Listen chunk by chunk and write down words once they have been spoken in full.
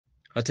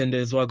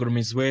Atendezwa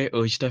agurumizwe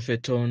okitaffe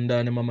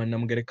Tonda ne mama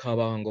namugereka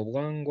abango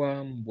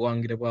bwangwa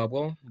bwangire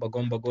bwabwo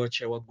bagomba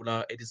goche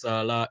wagula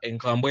erizaala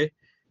enkambwe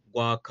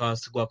gwa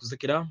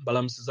kuzikira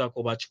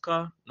balamusizaako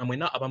bakika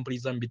namwena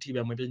abampuliza mbiti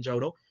byamwe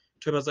ebyenjawulo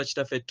twebaza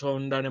kitaffe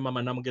Tonda ne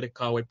mama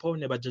namugereka wepo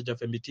ne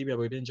bajjajjaffe mbiti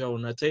byabwe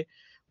ebyenjawulo nate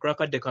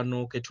kurakadde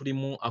kano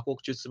ketulimu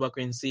ak'okukyusibwa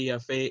kw'ensi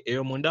yaffe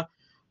ey'omunda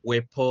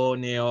wepo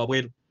ne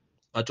wabweru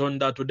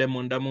Katonda atudde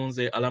munda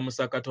munze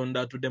alamusa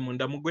Katonda atudde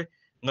munda mugwe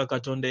nga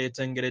Katonda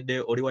yetengeredde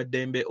oli wa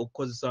ddembe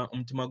okukozesa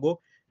omutima gwo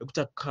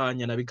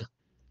okutakkaanya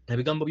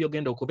nabigambo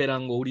by'ogenda okubeera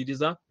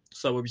ng'owuliriza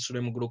tusaba bisule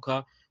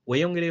muguluka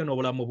weeyongereyo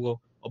n'obulamu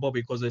bwo oba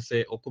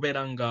obikozese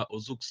okubeera nga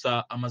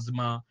ozuukusa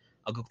amazima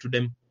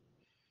agakutuddemu.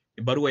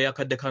 Ebbaluwa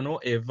eyakadde kano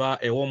eva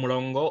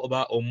ew'Omulongo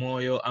oba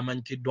omwoyo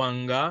amanyikiddwa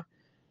nga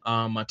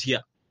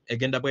Matiya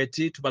egenda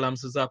bweti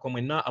tubalamusizaako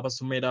mwenna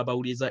abasomera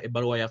abawuliriza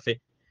ebbaluwa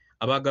yaffe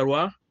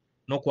abaagalwa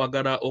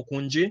n'okwagala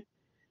okungi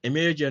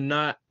emyoyo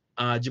gyonna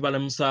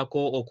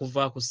gibalamusaako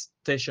okuva ku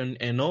station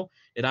eno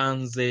era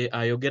nze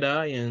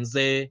ayogera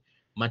yenze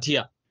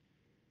Matiya.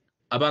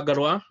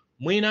 Abaagalwa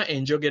mwina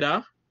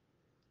enjogera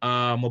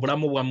mu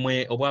bulamu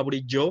bwammwe obwa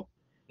bulijjo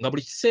nga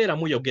buli kiseera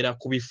muyogera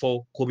ku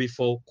bifo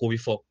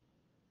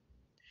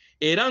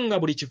era nga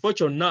buli kifo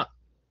kyonna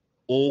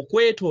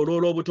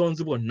okwetooloola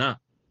obutonzi bwonna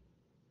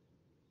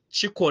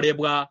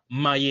kikolebwa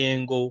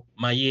mayengo.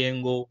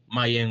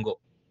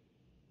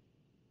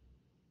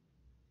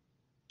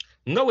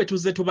 Nga we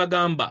tuzze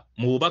tubagamba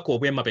mu bubaka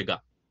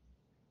obw'emabega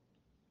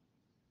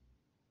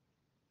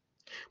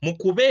mu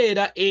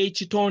kubeera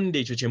ekitonde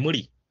ekyo kye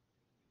muli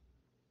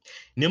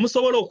ne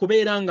musobola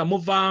okubeera nga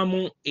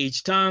muvaamu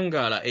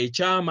ekitangaala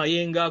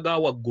eky'amayengo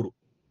aga waggulu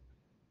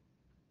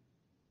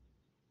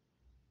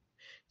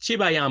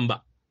kibayamba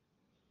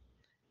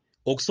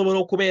okusobola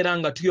okubeera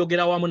nga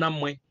tuyogera wamu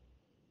nammwe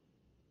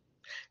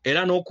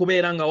era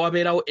n'okubeera nga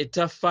wabeerawo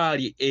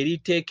ettaffaali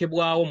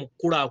eriteekebwawo mu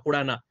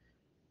kukulaakulana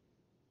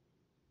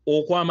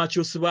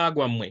okw'amakyusibwa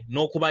gwammwe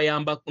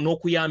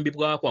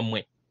n'okuyambibwa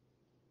kwammwe.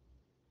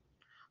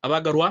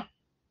 Abaagalwa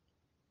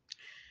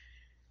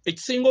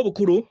ekisinga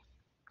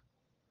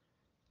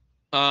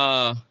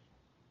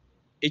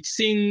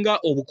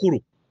obukulu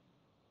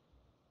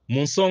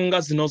mu nsonga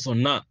zino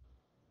zonna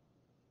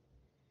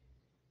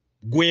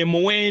gwe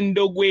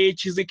muwendo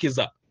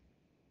gw'ekizikiza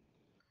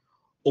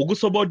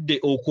ogusobodde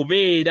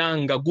okubeera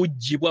nga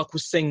guggyibwa ku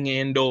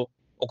sseŋŋendo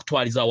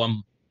okutwaliza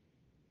wamu.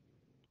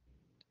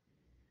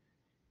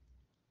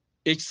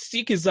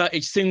 Ekisikiza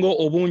ekisinga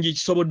obungi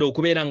kisobodde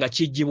okubeera nga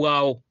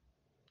kijjibwawo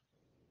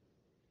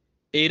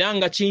era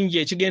nga kingi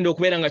ekigenda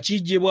okubeera nga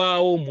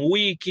kijjibwawo mu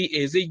wiiki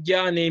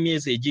ezijja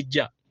n'emyezi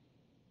egijja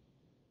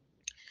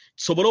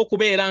kisobole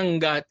okubeera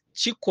nga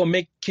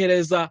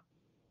kikomekkereza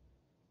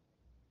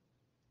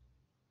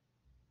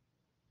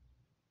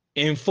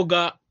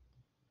enfuga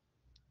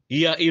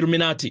ya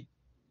Illuminate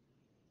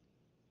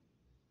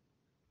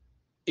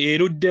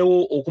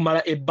eruddewo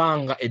okumala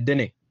ebbanga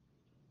eddene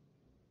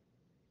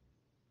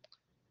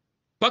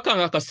paka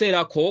nga akaseera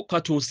ako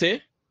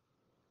katuuse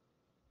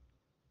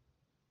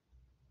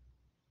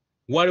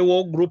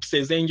waliwo groups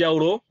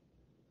ez'enjawulo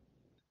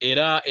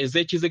era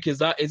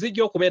ez'ekizikiza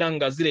ezijja okubeera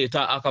nga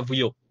zireeta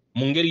akavuyo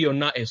mu ngeri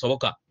yonna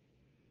esoboka.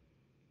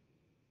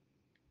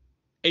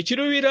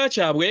 Ekiruubirira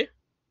kyabwe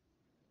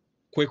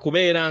kwe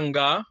kubeera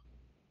nga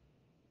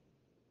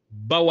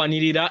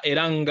bawanirira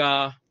era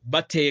nga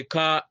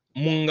bateeka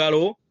mu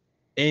ngalo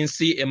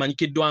ensi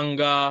emanyikiddwa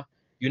nga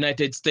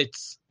United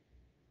States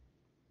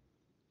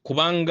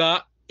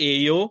kubanga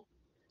eyo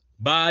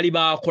baali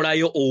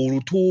baakolayo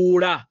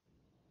olutuula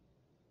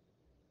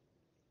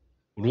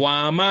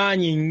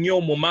lw'amaanyi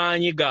nnyo mu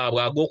maanyi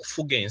gaabwe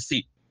ag'okufuga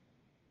ensi.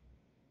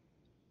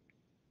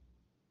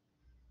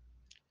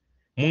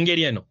 Mu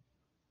ngeri eno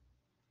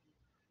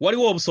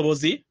waliwo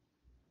obusobozi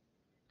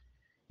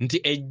nti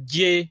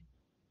eggye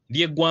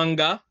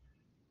ly'eggwanga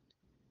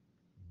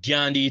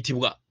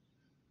lyandiyitibwa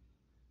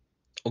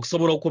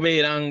okusobola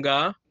okubeera nga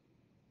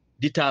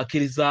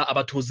litaakiriza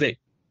abatuuze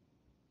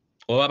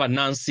oba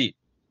bannansi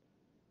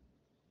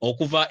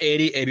okuva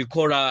eri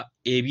ebikola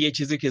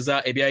eby'ekizikiza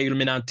ebya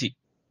Illuminati.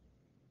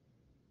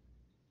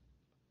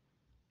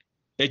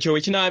 Ekyo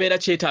we kinaabeera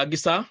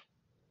kyetaagisa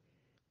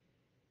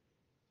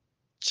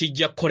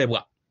kijja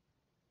kukolebwa.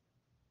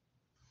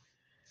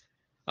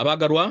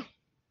 Abaagalwa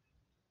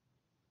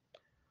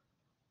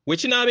we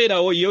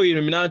kinaabeerawo yo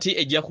Illuminati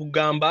ejja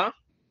kugamba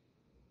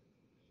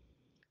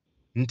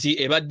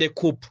nti ebadde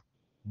coup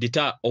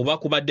d'etat oba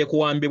kubadde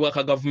kuwambibwa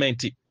ka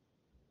gavumenti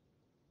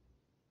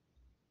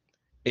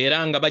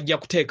era nga bajja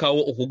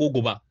kuteekawo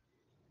okuguguba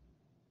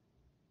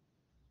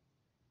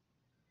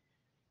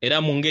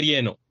era mu ngeri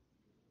eno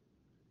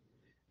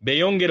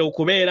beeyongere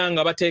okubeera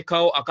nga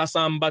bateekawo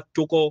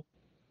akasambattuko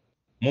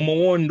mu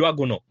muwondwa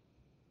guno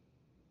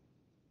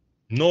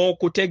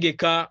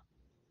n'okutegeka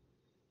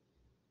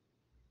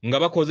nga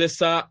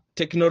bakozesa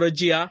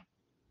tekinologiya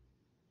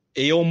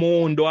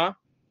ey'omuwundwa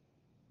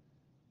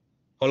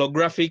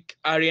holographic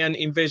alien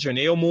invasion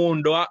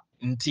ey'omuwundwa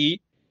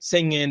nti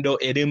sseŋŋendo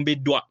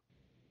erimbiddwa.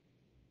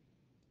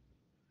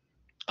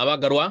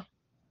 Abaagalwa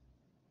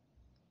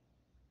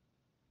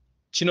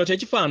kino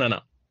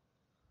tekifaanana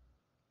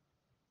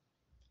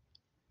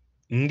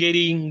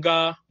ngeri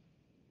nga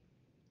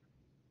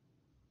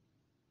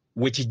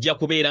we kijja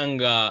kubeera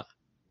nga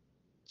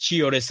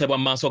kiyolesebwa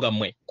mu maaso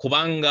gammwe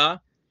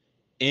kubanga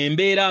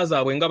embeera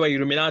zaabwe nga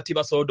Illuminate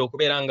basobodde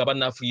okubeera nga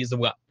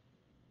bannafuyizibwa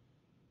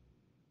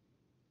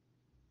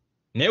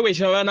naye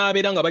weekiraba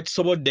banaabeera nga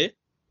bakisobodde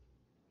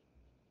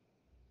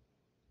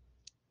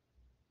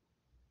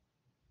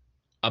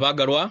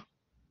abaagalwa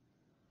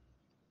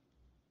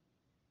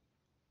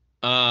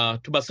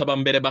tubasaba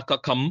mbere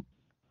bakakkamu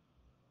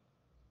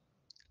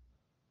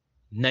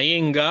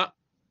naye nga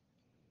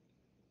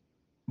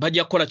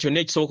bajja kukola kyonna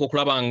ekisoboka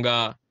okulaba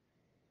nga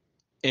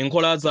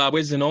enkola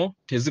zaabwe zino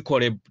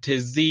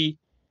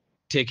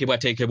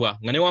teziteekebwateekebwa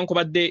nga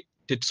newankubadde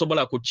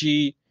tetusobola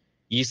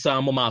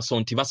kukiyisaamu maaso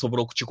nti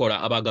basobola okukikola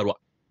abaagalwa.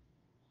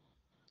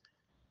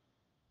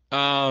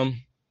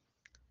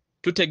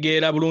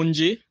 Tutegeera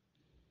bulungi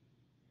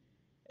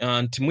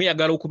nti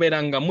muyagala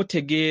okubeera nga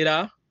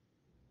mutegeera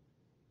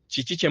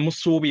kiki kye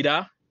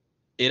musuubira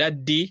era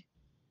ddi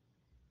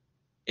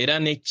era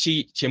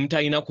neki kye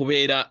mutalina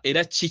kubeera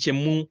era kiki kye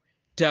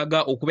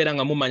mutaaga okubeera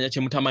nga mumanya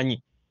kye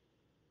mutamanyi.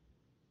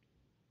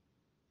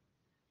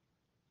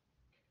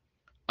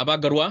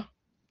 Abaagalwa,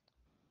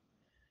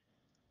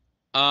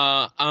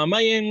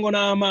 amayengo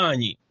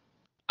n'amaanyi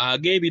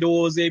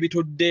ag'ebirowoozo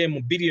ebitudde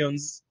mu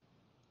billions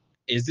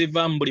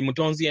eziva mu buli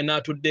mutonzi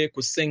yenna atudde ku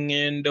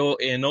sseŋŋendo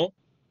eno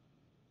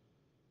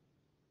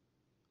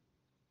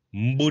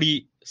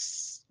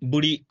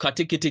buli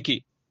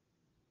katikitiki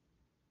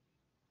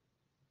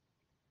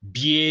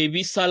bye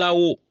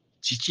bisalawo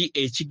kiki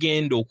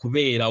ekigenda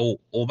okubeerawo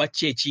oba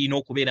ki ekirina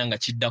okubeera nga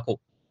kiddako.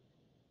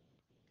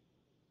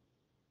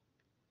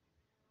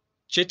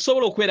 Kye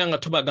tusobola okubeera nga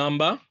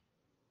tubagamba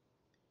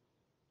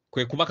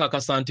kwe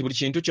kubakakasa nti buli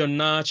kintu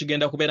kyonna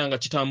kigenda kubeera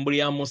nga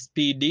kitambulira mu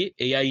sipiidi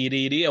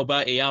eyayiriiri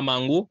oba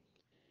ey'amangu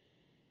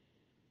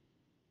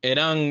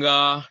era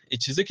nga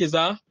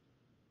ekizikiza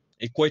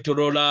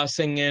ekwetoloola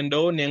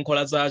sseŋŋendo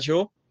n'enkola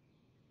zaakyo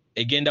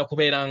egenda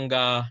kubeera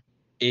nga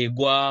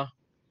egwa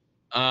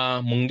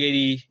mu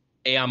ngeri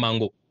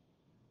ey'amangu.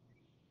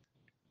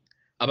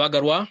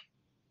 Abaagalwa,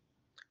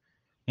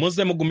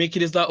 muzze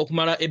mugumiikiriza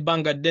okumala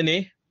ebbanga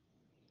ddene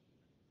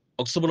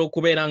okusobola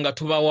okubeera nga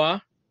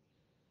tubawa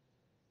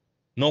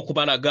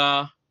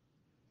n'okubalaga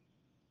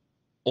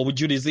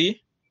obujulizi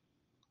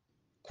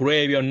ku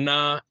lw'ebyo byonna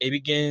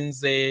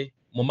ebigenze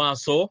mu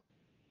maaso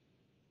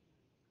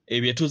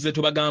ebyo tuzze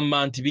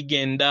tubagamba nti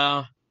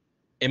bigenda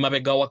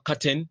emabega wa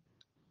curtain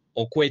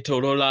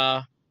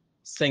okwetoloola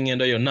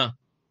sseŋŋendo yonna.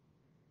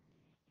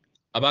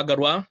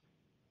 Abaagalwa,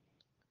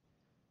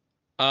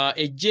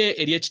 eggye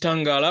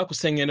ery'ekitangaala ku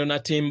sseŋŋendo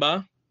Natimba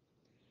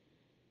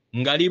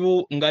nga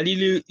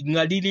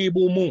liri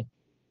bumu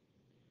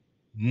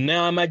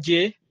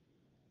n'amagye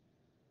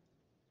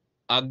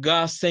aga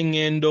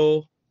sseŋŋendo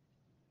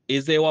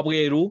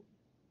ez'ewabweru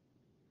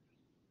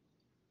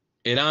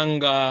era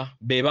nga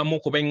be bamu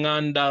ku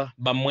b'eŋŋanda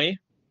bammwe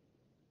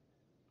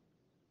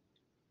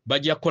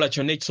bajja kukola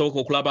kyonna ekisoboka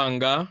okulaba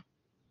nga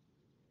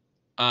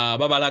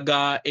babalaga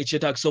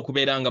ekyetaagisa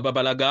okubeera nga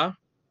babalaga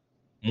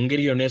mu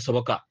ngeri yonna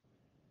esoboka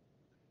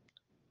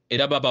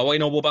era babawe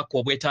n'obubaka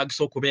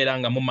obwetaagisa okubeera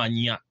nga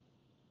mumanya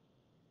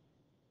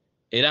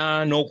era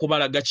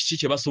n'okubalaga kiki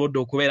kye basobodde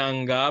okubeera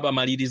nga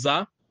bamaliriza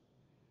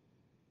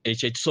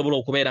ekyo ekisobola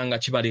okubeera nga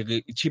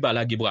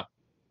kibalagibwa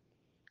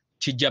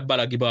kijja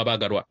balagibwa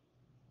abaagalwa.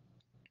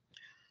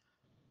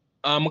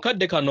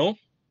 Mukadde kano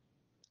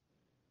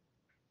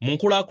mu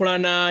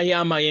nkulaakulana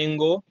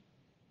y'amayengo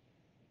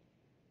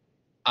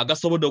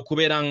agasobodde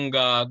okubeera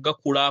nga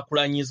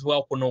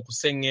gakulaakulanyizibwa kuno ku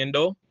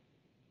sseŋŋendo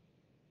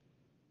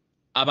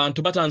abantu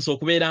batandise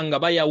okubeera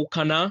nga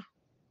bayawukana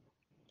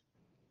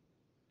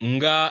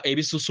nga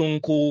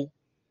ebisusunku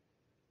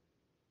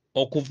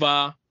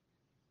okuva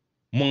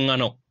mu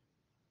ŋŋano.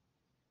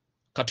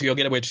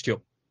 Katuyogere bwe tutyo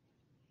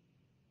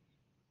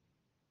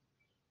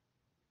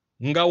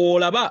nga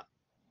w'olaba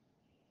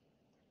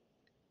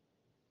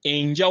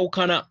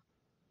enjawukana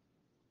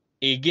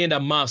egenda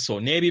mu maaso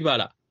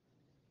n'ebibala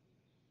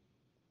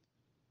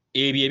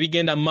ebyo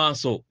ebigenda mu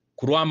maaso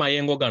ku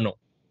lw'amayengo gano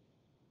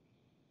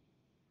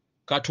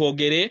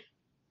katwogere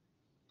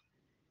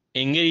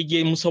engeri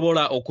gye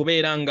musobola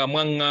okubeera nga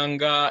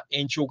mwaŋŋanga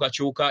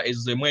enkyukakyuka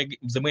ezo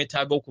ze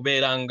mwetaaga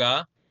okubeera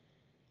nga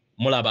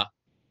mulaba.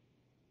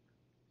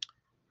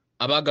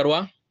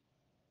 Abaagalwa,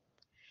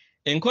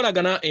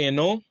 enkolagana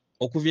eno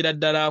okuviira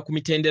ddala ku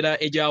mitendera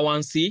egya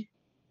wansi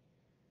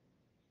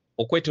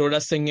okwetoloola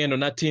sseŋŋendo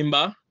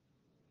Natimba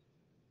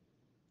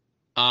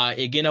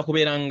egenda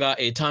kubeera nga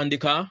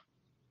etandika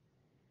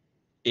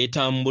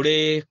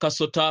etambule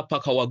kasota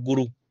paka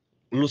waggulu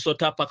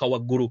lusota paka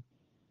waggulu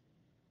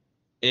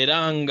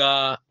era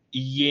nga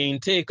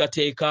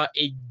yenteekateeka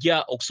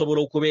ejja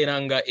okusobola okubeera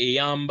nga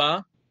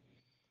eyamba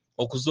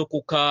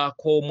okuzukuka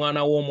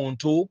kw'omwana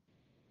w'omuntu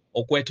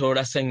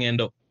okwetoloola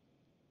sseŋŋendo.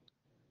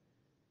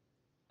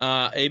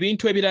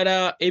 Ebintu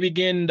ebirala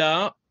ebigenda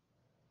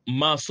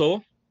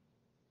maaso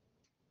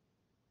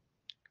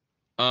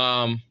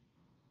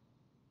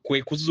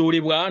kwe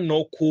kuzuulibwa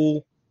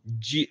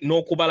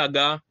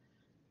n'okubalaga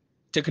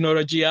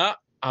tekinologiya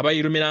aba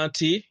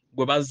Illuminate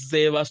gwe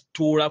bazze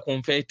batuula ku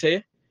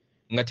nfeete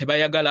nga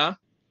tebayagala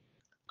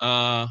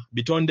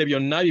bitonde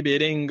byonna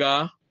bibeere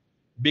nga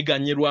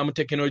biganyirwa mu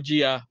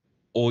tekinologiya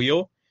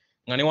oyo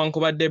nga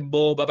newankubadde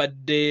bo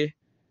babadde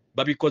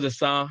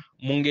babikozesa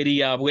mu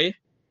ngeri yaabwe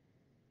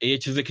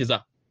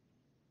ey'ekizikiza.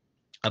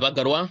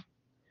 Abagalwa,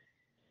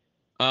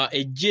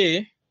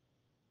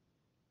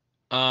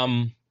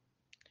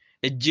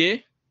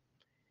 ejje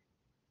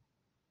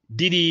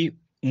diri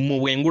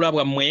mu bwengula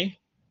bwammwe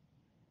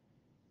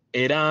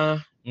era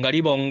nga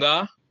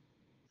libonga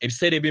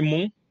ebiseera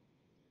ebimu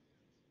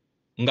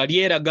nga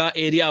lyeraga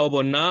eri abo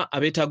bonna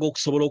abeetaaga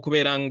okusobola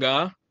okubeera nga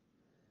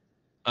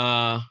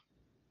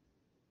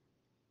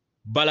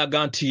balaga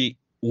nti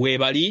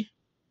weebali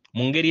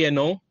mu ngeri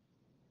eno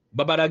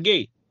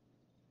babalage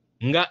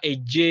nga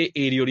ejje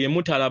eryo lye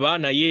mutalaba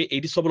naye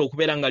erisobola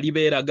okubeera nga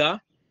libeeraga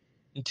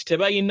nti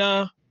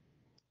tebalina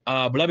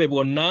bulabe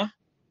bwonna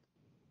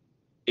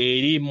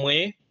eri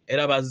mmwe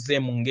era bazze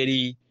mu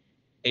ngeri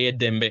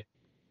ey'eddembe.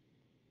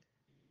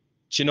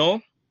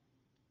 Kino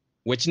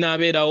we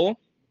kinaabeerawo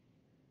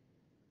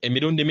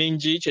emirundi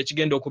mingi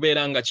kyekigenda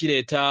okubeera nga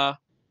kireeta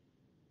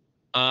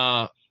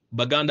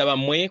baganda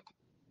bammwe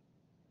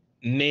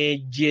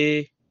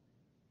n'ejje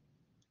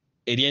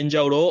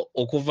ery'enjawulo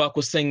okuva ku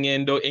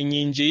sseŋŋendo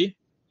ennyingi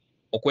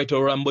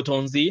okwetooloola mu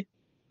butonzi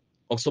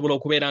okusobola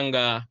okubeera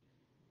nga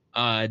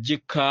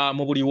gikka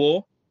mu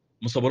buliwo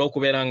musobole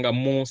okubeera nga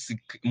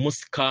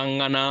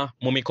musikaŋŋana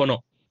mu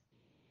mikono.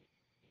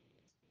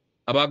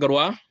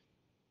 Abaagalwa,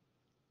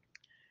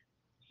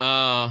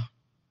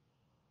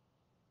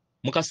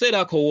 mu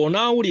kaseera ako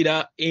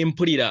w'onaawulira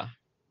empulira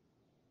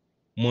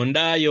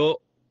mundaayo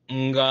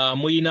nga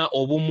mulina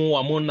obumu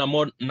wamu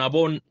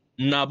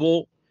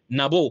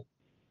nabo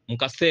mu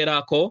kaseera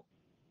ako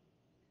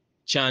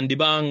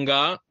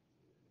kyandibanga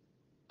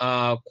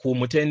ku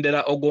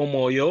mutendera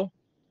ogw'omwoyo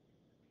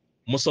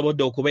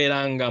musobodde okubeera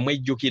nga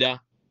mwejjukira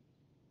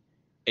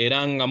era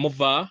nga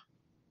muva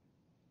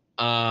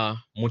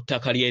mu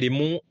ttaka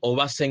lyerimu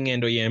oba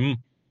sseŋŋendo y'emu.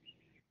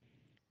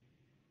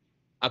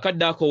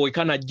 Akadde ako we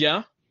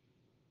kanajja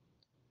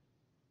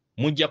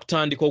mujja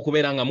kutandika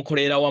okubeera nga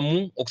mukolera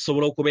wamu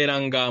okusobola okubeera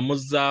nga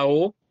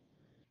muzzaawo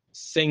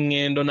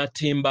sseŋŋendo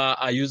nattimba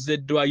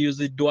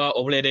ayuziddwa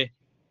obulere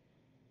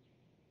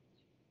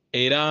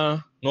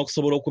era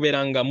n'okusobola okubeera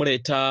nga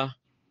muleeta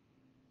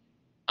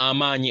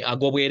amaanyi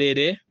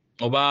ag'obwereere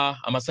oba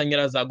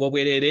amasannyalaze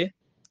ag'obwereere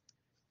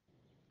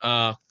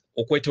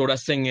okwetooloola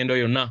sseŋŋendo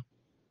yonna.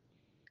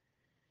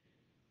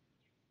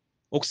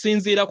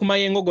 Okusinziira ku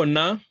mayengo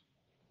gonna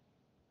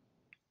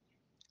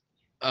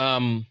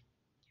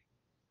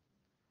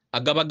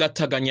agaba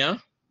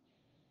gattaganya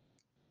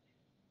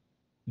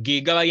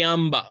ge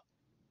gabayamba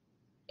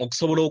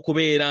okusobola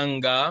okubeera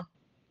nga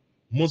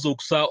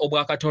muzuukusa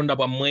obwakatonda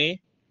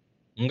bwammwe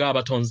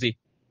ng'abatonzi.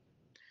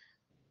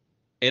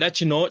 Era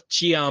kino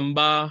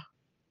kiyamba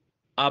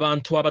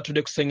abantu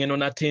abatudde ku sseŋŋendo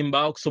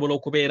nattimba okusobola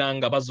okubeera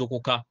nga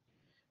bazuukuka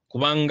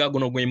kubanga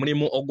guno gwe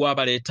mulimu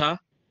ogwabaleeta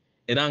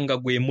era nga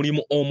gwe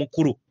mulimu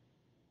omukulu.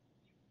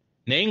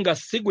 Naye nga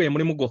si gwe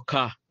mulimu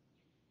gwokka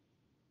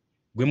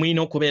gwe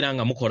mulina okubeera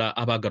nga mukola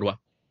abaagalwa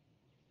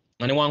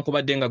nga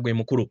newankubadde nga gwe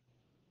mukulu.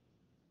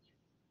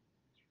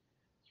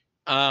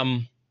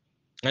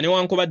 Nga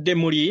newankubadde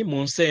muli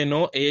mu nsi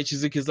eno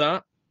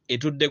ey'ekizikiza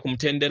etudde ku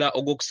mutendera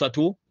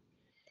ogwokusatu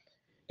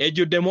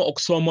ejjuddemu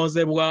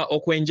okusoomoozebwa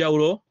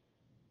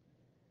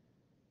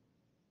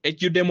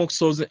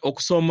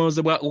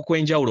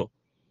okw'enjawulo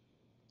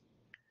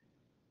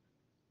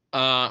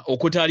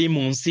okutali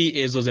mu nsi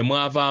ezo ze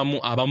mwavaamu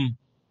abamu.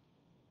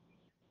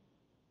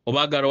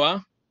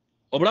 Obaagalwa,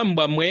 obulamu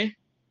bwammwe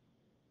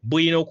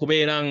bulina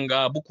okubeera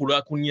nga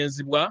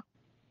bukulakunyezibwa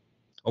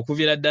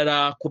okuviira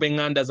ddala ku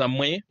b'eŋŋanda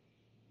zammwe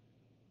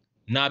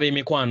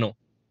n'ab'emikwano.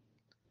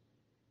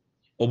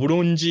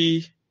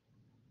 Obulungi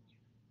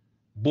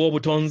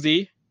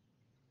bw'obutonzi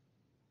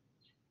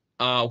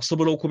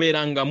okusobola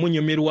okubeera nga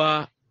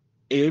munyumirwa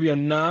ebyo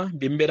byonna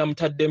bye mubeera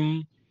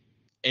mutaddemu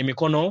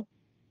emikono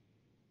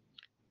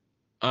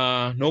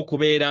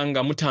n'okubeera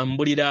nga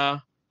mutambulira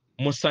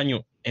mu ssanyu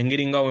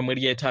engeri nga we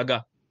mweryetaaga.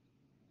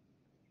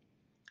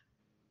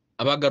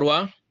 Abaagalwa,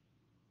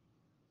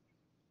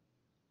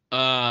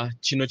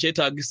 kino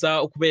kyetaagisa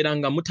okubeera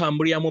nga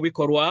mutambulira mu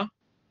bikolwa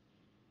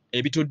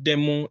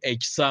ebituddemu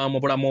ekisa mu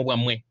bulamu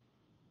bwammwe.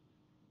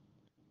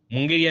 Mu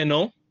ngeri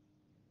eno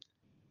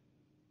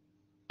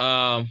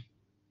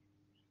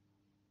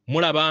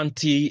mulaba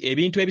nti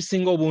ebintu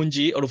ebisinga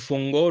obungi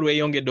olufungo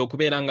lweyongedde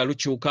okubeera nga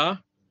lukyuka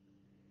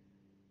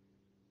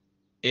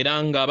era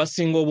nga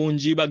abasinga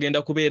obungi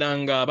bagenda kubeera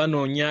nga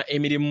banoonya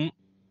emirimu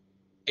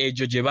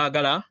egyo gye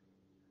baagala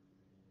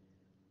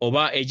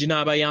oba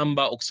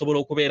eginaabayamba okusobola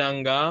okubeera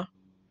nga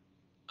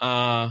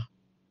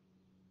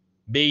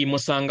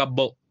beeyimusa nga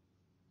bo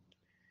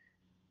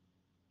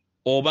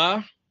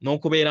oba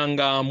n'okubeera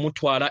nga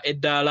mutwala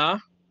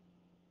eddaala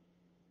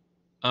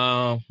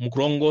mu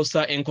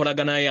kulongoosa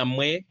enkolagana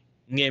yammwe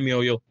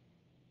ng'emyoyo.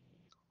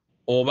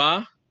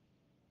 oba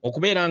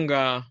okubeera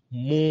nga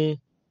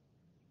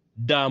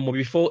mudda mu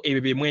bifo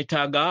ebyo bye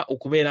mwetaaga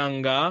okubeera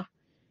nga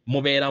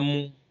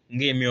mubeeramu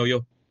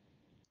ng'emyoyo.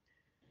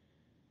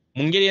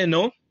 Mu ngeri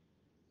eno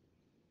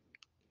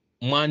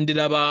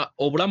mwandiraba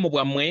obulamu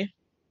bwammwe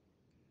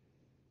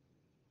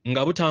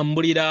nga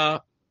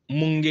butambulira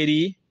mu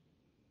ngeri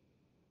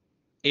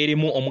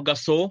erimu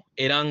omugaso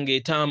era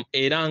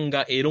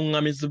nga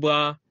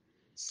eruŋŋamizibwa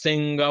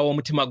ssenga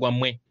w'omutima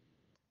gwammwe.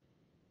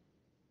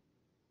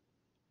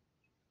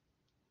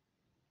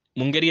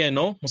 Mu ngeri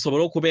eno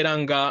musobole okubeera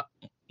nga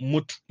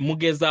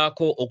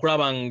mugezaako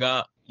okulaba nga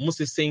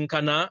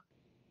musisinkana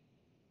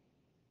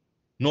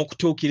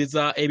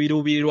n'okutuukiriza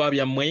ebiruubirirwa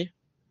byammwe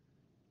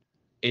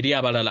eri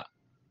abalala.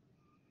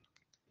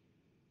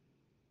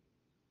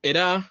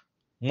 Era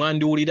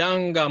mwandiwulira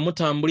nga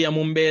mutambulira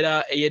mu mbeera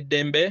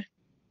ey'eddembe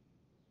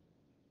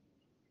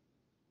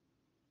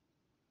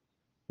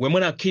we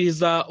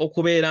munakkiriza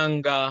okubeera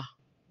nga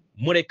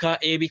muleka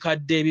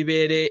ebikadde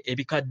ebibeere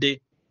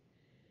ebikadde.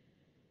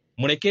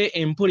 Muleke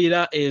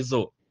empulira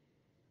ezo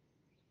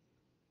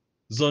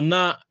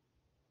zonna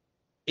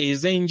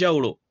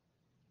ez'enjawulo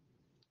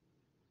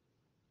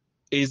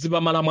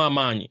ezibamalamu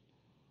amaanyi.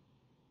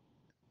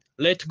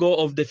 Let go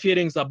of the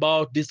feelings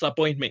about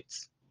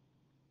disappointments.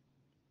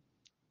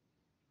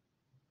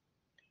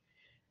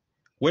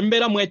 We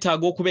mbeera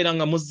mwetaaga okubeera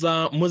nga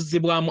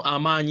muzzibwamu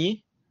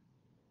amaanyi,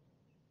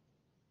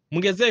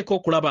 mugezeeko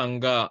okulaba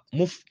nga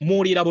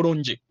muwulira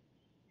bulungi.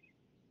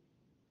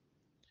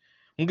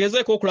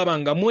 Mugezeeko okulaba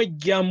nga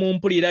mwejja mu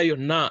mpulira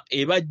yonna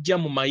ebajja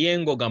mu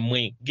mayengo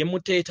gammwe ge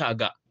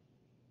muteetaaga.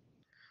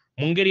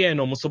 Mu ngeri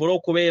eno musobole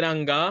okubeera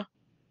nga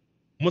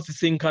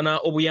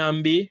musisinkana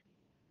obuyambi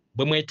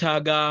bwe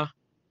mwetaaga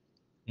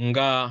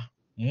nga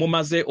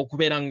mumaze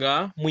okubeera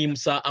nga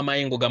muyimusa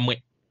amayengo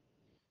gammwe.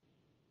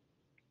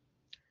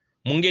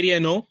 Mu ngeri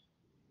eno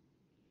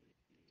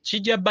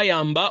kijja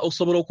bayamba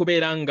okusobola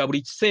okubeera nga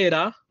buli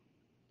kiseera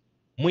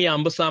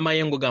muyambusa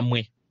amayengo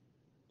gammwe.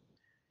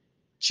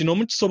 Kino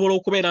mukisobola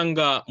okubeera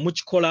nga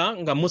mukikola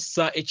nga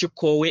mussa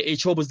ekikkoowe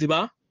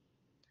eky'obuziba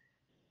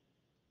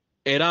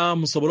era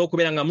musobole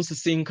okubeera nga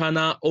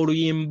musisinkana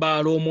oluyimba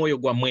lw'omwoyo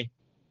gwammwe.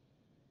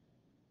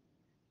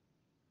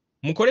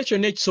 Mukole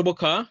kyonna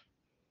ekisoboka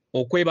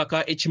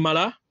okwebaka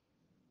ekimala,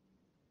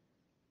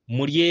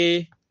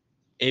 mulye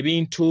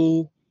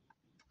ebintu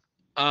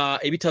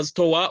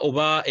ebitazitowa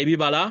oba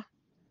ebibala,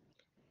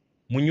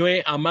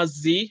 munywe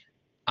amazzi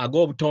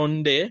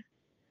ag'obutonde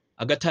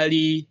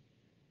agatali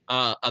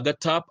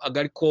agatap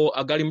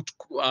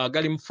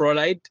agalimu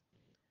fluoride,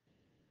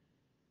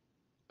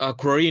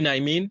 chlorine I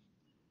mean,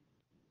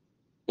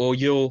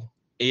 oyo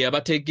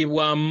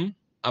eyabategebwamu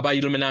aba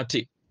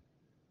Illuminate.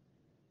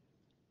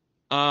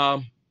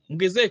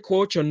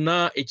 Mugezeeko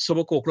kyonna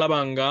ekisoboka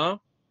okulaba nga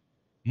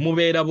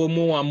mubeera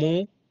bumu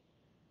wamu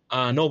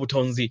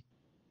n'obutonzi.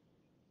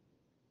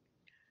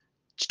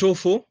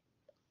 Kituufu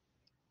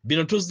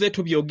bino tuzze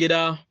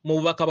tubyogera mu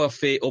bubaka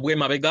bwaffe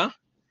obw'emabega,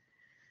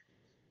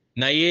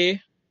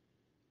 naye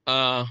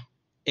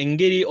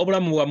engeri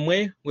obulamu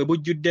bwammwe we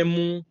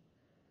bujjuddemu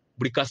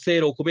buli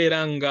kaseera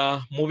okubeera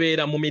nga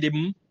mubeera mu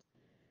mirimu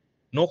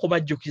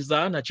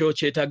n'okubajjukiza nakyo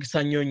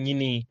kyetaagisa nnyo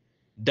nnyini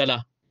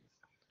ddala.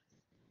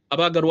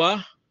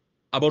 Abaagalwa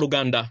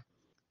abooluganda,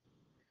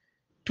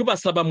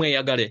 tubasaba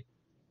mweyagale,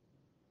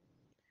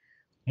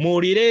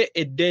 muwulire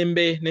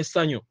eddembe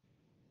n'essanyu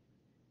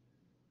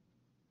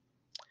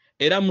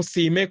era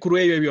musiime ku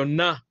lw'ebyo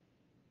byonna,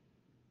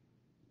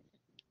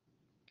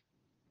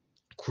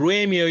 ku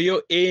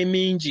lw'emyoyo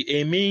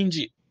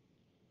emingi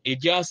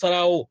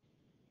egyasalawo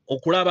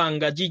okulaba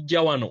nga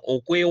gijja wano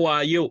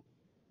okwewaayo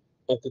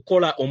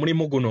okukola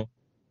omulimu guno.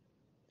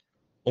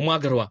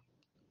 Omwagalwa,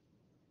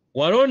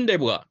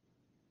 walondebwa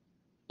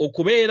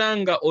okubeera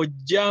nga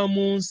ojja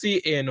mu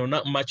nsi eno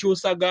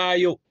makyusa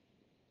gaayo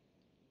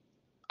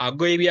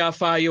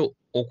ag'ebyafaayo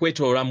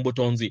okwetoloola mu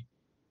butonzi.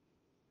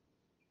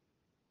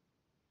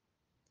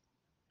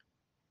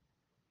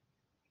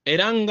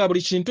 Era nga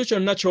buli kintu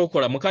kyonna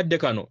ky'okola mu kadde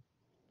kano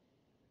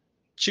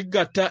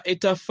kigatta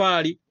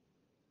ettaffaali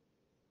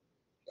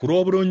ku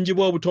lw'obulungi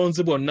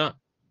bw'obutonzi bwonna,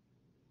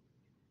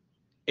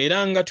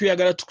 era nga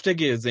tuyagala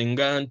tukutegeeze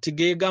nga nti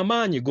geego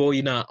amaanyi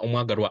g'olina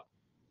omwagalwa.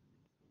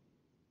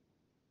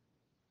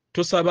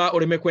 Tusaba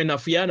oleme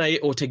kwenafuya naye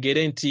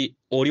otegeere nti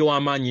oli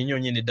w'amaanyi nnyo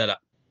nnyini ddala.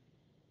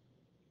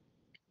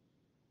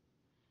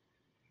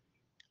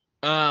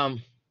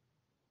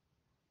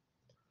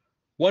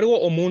 Waliwo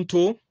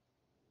omuntu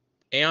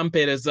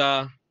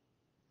eyampeereza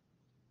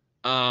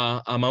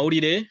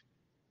amawulire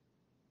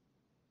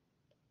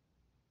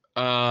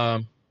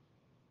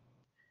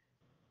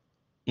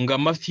nga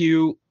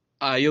Matthew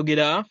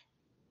ayogera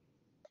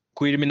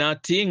ku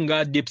Illuminati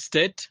nga deep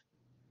state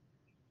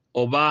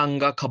oba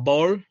nga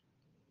cabal,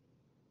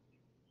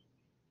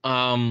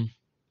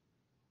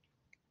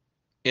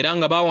 era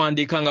nga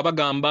bawandiika nga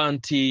bagamba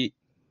nti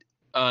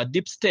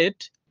deep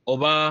state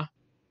oba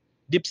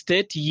deep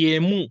state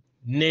yemu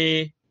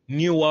ne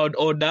New World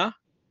Order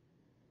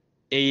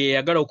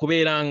eyagala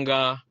okubeera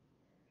nga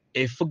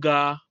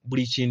efuga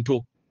buli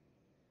kintu.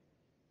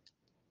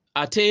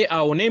 ate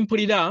awo ne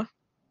mpulira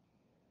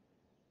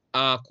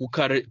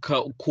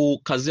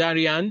ku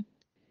Khazarian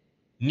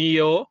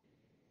neo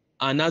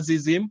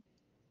anazism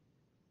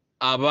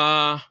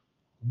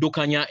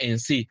abadukanya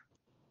ensi.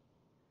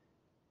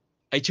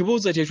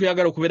 Ekibuuzo kye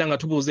tuyagala okubeera nga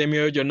tubuuza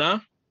emyoyo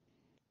gyonna,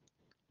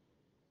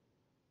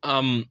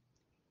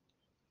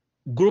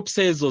 groups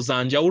ezo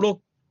za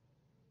njawulo,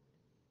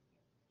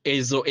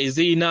 ezo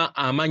ezirina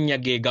amannya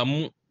ge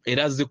gamu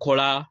era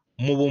zikola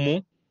mu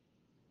bumu.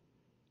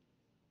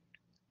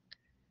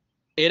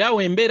 Era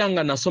wembeera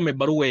nga nasoma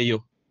ebbaluwa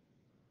eyo,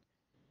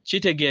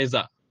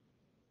 kitegeeza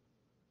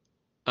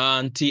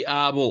nti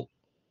abo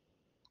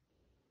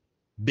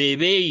be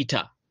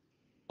beeyita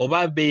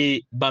oba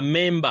be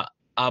bamemba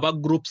aba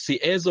groups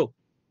ezo,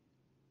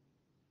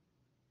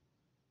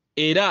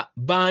 era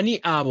baani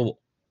abo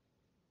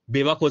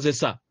be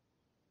bakozesa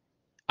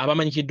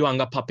abamanyikiddwa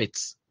nga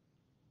puppets.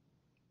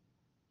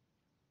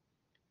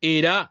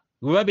 Era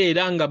bwe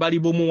babeera nga bali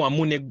bumu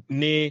wamu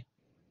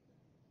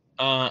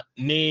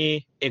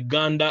ne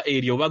egganda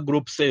eryo oba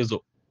groups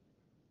ezo,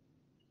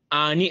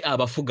 ani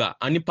abafuga,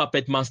 ani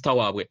puppet master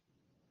waabwe?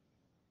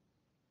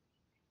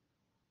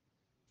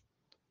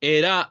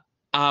 Era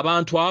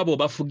abantu abo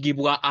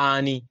bafugibwa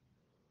ani?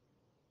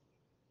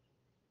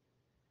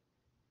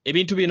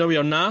 Ebintu bino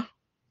byonna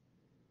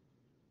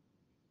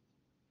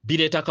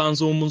bireeta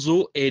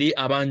kanzuumuzu eri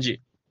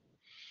abangi,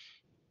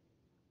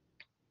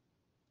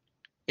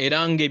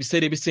 era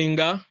ng'ebiseera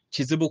ebisinga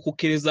kizibu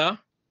kukkiriza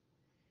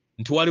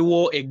nti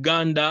waliwo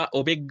egganda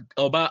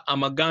oba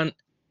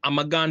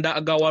amaganda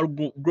agawa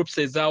groups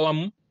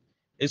ez'awamu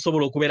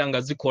ezisobola okubeera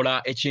nga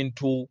zikola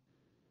ekintu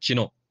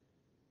kino.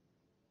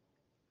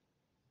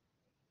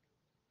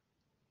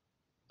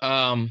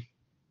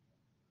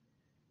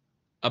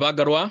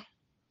 Abaagalwa,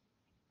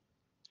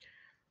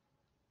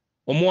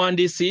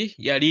 omuwandiisi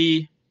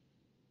yali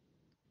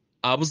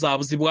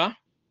abuzaabuzibwa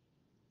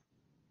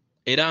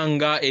era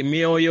nga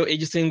emyoyo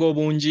egisinga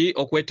obungi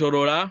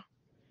okwetooloola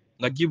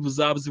nga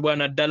gibuzaabuzibwa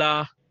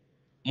naddala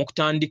mu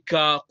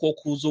kutandika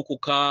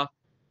kw'okuzuukuka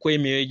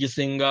kw'emyoyo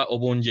egisinga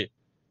obungi.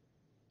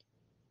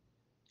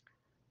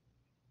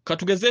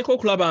 Katugezeeko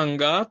okulaba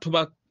nga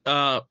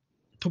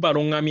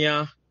tubaluŋŋamya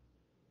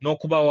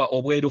n'okubawa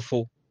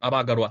obwerufu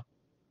abaagalwa.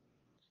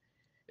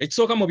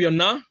 Ekisooka mu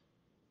byonna,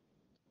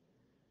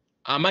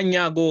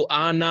 amannya ago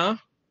 4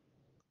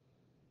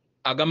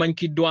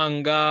 agamanyikiddwa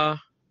nga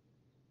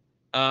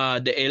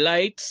the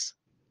elites,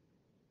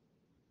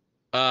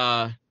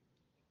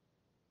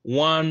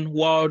 one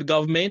world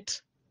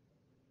government,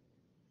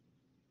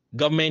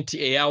 government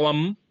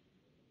eyawamu,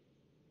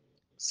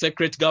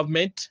 secret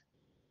government,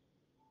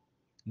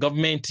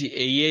 government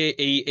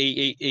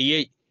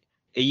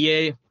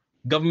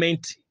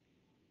government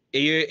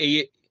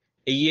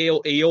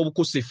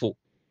ey'obukusifu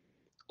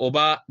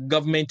oba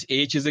government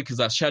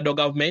ey'ekizikiza, shadow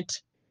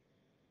government,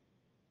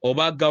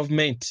 oba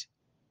government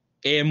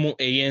emu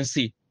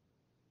ey'ensi.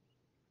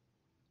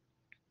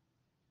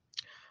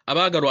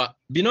 Abaagalwa,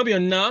 bino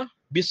byonna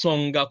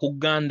bisonga ku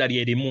gganda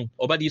lye limu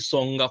oba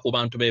lisonga ku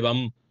bantu be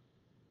bamu.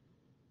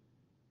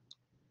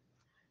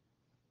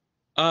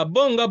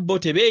 Bo nga bo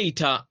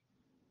tebeeyita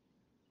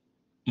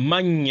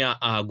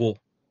mannya ago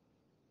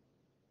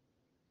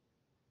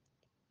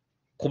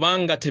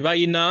kubanga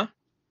tebalina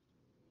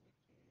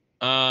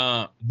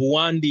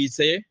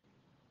buwandiise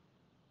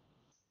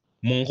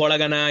mu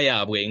nkolagana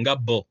yaabwe nga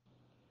bo.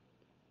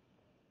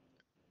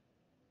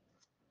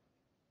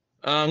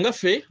 Nga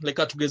ffe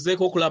leka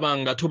tugezeeko okulaba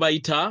nga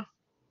tubayita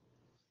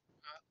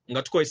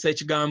nga tukozesa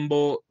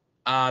ekigambo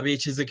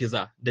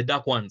ab'ekizikiza, the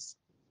dark ones.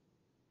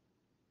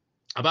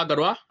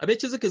 Abaagalwa,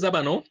 ab'ekizikiza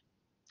bano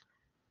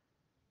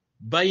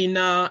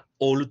bayina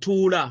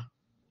olutuula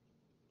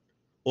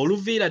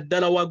oluviira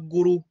ddala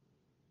waggulu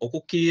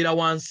okukkirira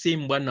wansi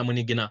mu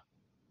bwannamunigina.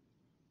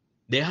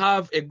 They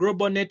have a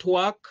global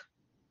network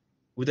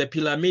with a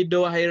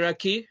pyramidal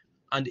hierarchy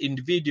and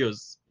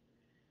individuals.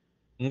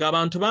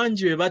 Ng'abantu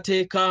bangi be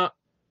bateeka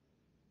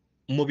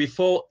mu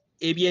bifo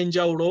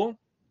eby'enjawulo,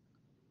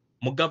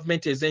 mu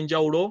gavumenti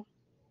ez'enjawulo,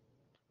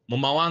 mu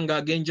mawanga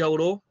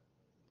ag'enjawulo,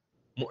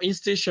 mu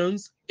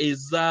institutions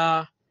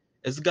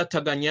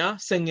ezigattaganya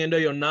sseŋŋendo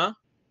yonna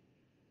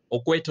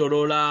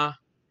okwetooloola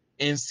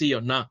ensi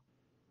yonna.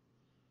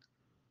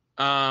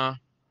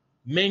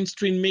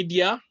 Mainstream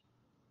media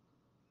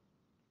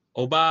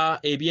oba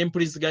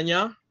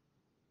eby'empuliziganya,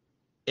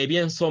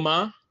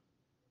 eby'ensoma,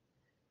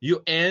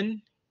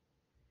 UN,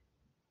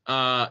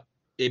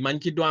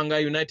 emanyikiddwa nga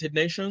United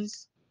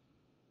Nations,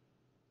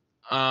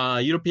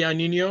 European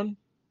Union,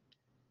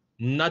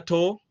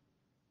 NATO,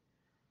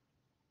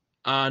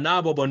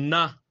 n'abo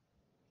bonna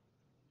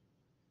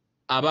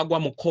abagwa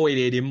mu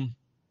kkoweero erimu.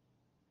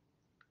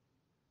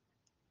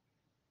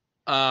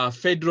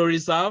 Federal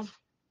Reserve,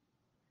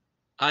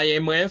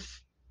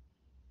 IMF,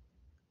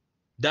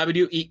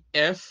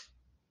 WEF,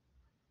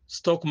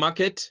 stock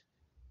market,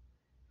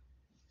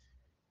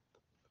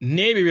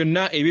 n'ebyo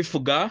byonna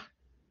ebifuga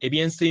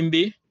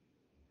ebyensimbi,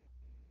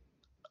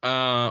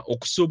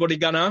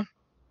 okusuubuligana,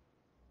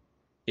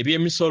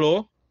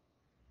 eby'emisolo,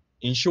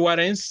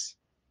 insurance,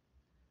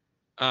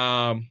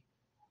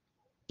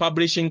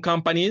 publishing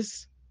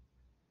companies,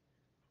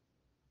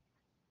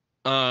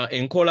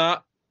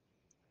 enkola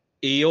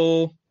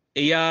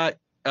eya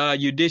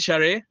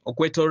judiciary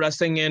okwetooloola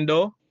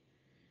Sengendo,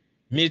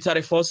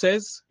 military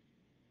forces,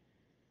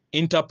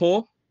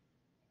 Interpol,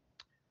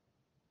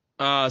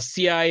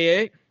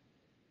 CIA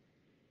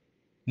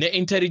ne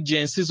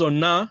intelligence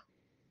zonna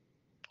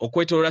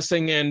okwetooloola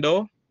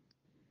Sengendo,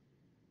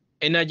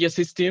 energy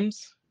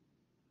systems,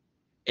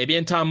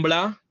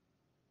 ebyentambula,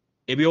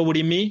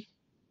 ebyobulimi,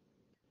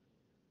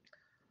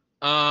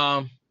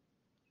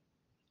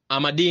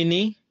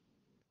 amadiini,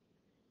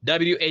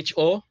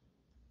 WHO,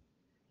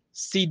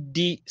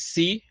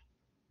 CDC,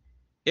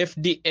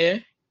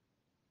 FDA,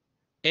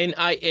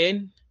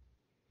 NIN,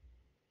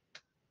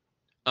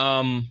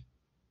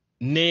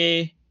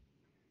 ne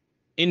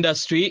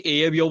industry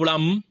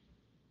ey'ebyobulamu,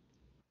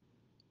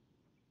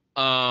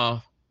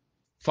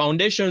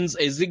 foundations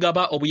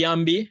ezigaba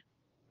obuyambi,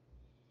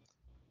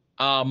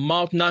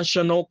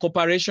 multinational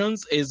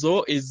corporations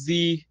ezo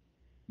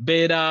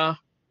ezibeera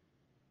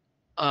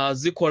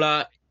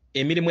zikola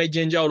emirimu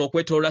egy'enjawulo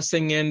okwetooloola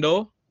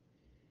Sengendo,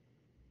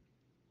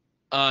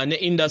 ne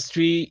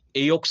industry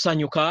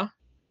ey'okusanyuka,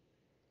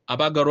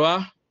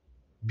 abagalwa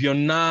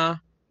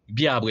byonna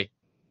byabwe.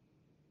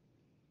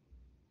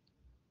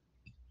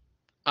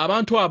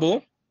 Abantu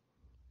abo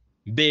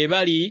be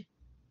bali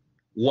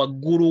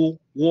waggulu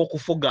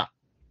w'okufuga.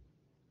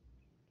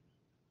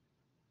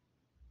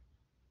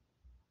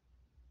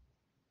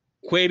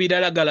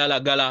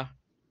 Kwebiralagalagala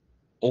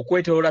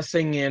okwetooloola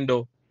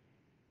Sengendo,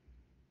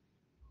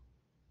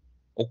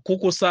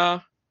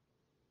 okukusa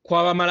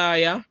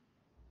kw'abamalaaya,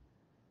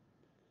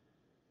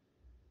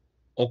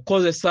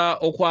 okukozesa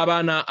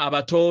okw'abaana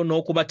abato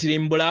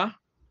n'okubatirimbula,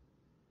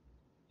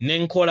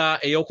 n'enkola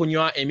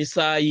ey'okunywa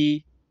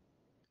emisaayi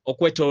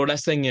okwetooloola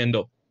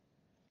Sengendo.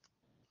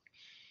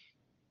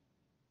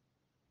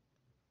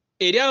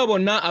 Eri abo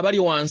bonna abali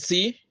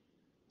wansi,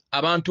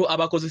 abantu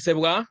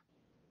abakozesebwa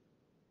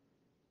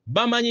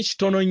bamanyi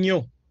kitono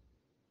nnyo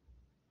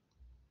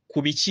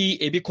ku biki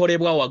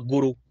ebikolebwa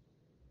waggulu,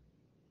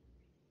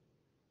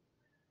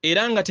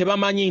 era nga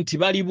tebamanyi nti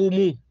bali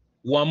bumu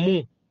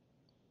wamu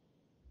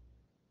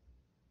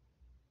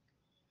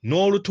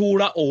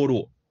n'olutuula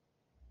olwo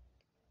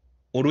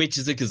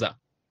olw'ekizikiza.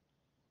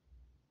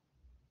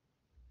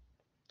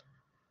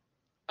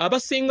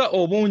 Abasinga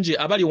obungi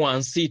abali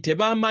wansi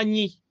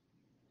tebamanyi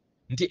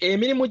nti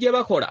emirimu gye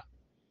bakola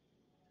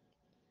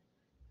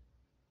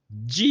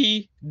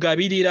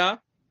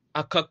gigabirira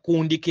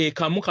akakundi ke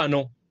kamu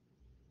kano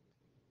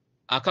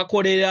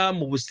akakolera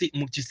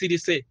mu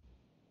kisirise,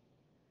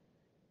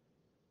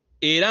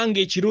 era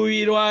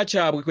ng'ekiruubirirwa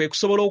kyabwe kwe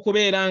kusobola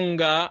okubeera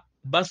nga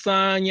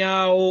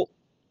basaanyaawo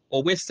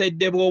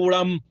obwesedde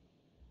bw'obulamu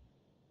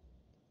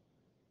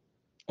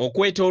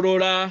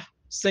okwetooloola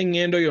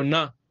Sengendo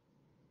yonna,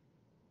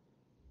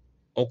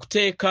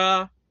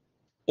 okuteeka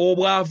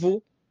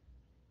obwavu,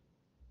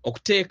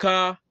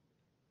 okuteeka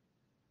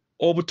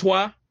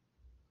obutwa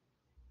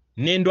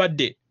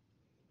n'endwadde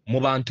mu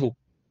bantu.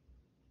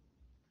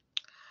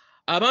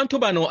 Abantu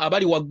bano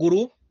abali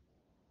waggulu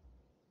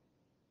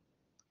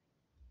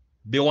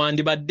bwe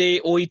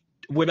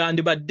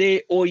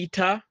bandibadde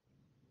oyita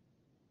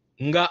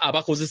nga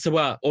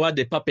abakozesebwa oba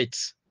the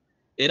puppets,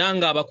 era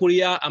nga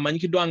abakulira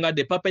amanyikiddwa nga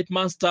the puppet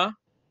master,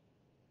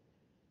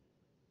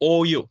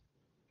 oyo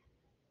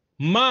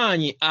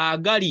maanyi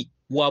agali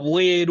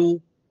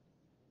wabweru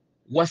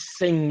wa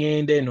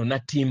Sengendo eno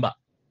Natimba,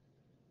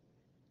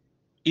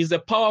 is a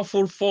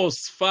powerful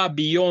force far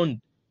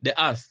beyond the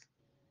earth.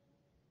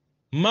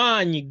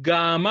 Maanyi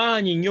ga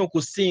maanyi nnyo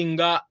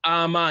okusinga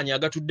amaanyi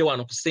agatudde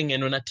wano ku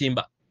Sengendo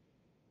Natimba.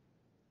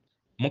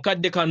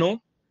 Mukadde kano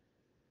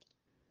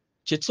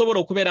kye tusobola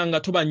okubeera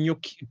nga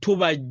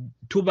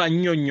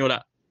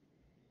tubannyonnyola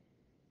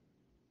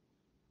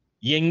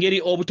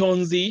y'engeri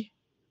obutonzi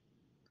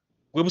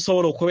bwe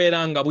busobola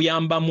okubeera nga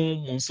buyambamu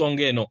mu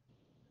nsonga eno.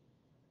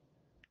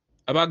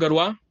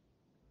 Abaagalwa,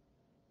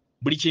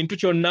 buli kintu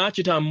kyonna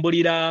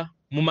kitambulira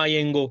mu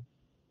mayengo,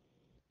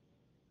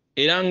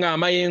 era nga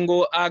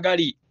amayengo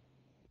agali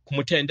ku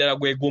mutendera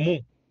gwe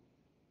gumu,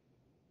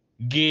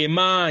 ge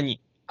maanyi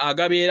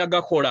agabeera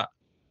gakola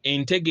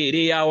entegeera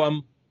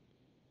ey'awamu,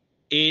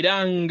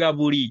 era nga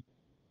buli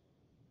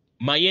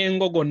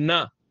mayengo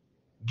gonna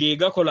ge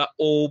gakola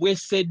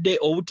obwesedde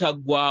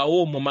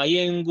obutaggwaawo mu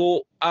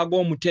mayengo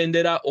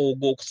ag'omutendera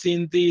ogwo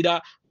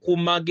okusinziira ku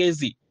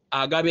magezi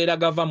agabeera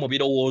gava mu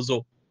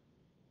birowoozo.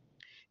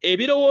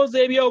 Ebirowoozo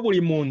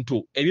eby'obuli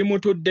muntu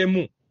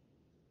ebimutuddemu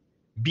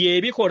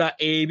bye bikola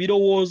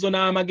ebirowoozo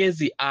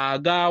n'amagezi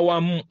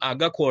ag'awamu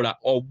agakola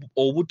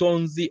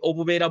obutonzi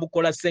obubeera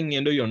bukola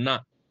Sengendo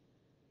yonna.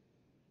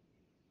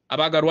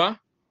 Abaagalwa,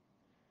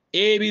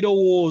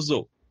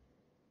 ebirowoozo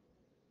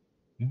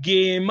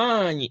ge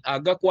maanyi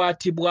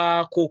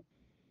agakwatibwako,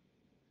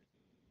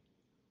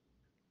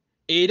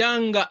 era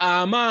nga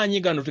amaanyi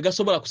gano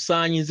tegasobola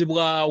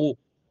kusaanyizibwawo,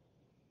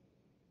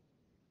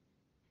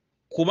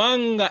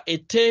 kubanga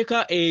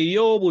etteeka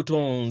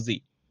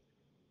ey'obutonzi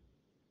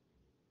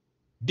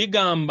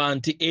bigamba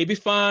nti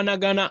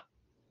ebifaanagana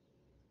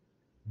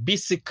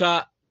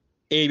bisika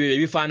ebyo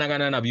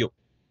ebifaanagana nabyo.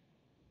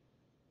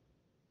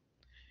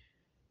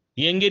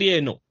 Y'engeri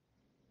eno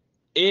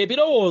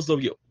ebirowoozo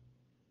byo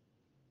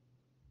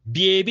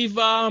bye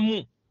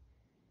bivaamu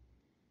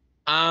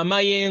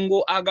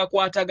amayengo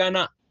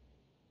agakwatagana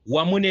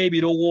wamu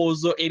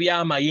n'ebirowoozo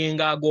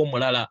eby'amayengo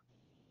ag'omulala.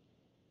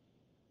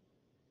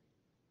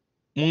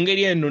 Mu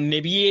ngeri eno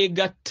ne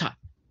byegatta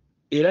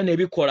era ne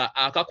bikola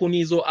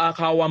akakunizo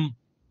akawamu,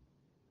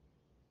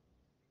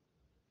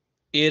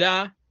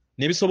 era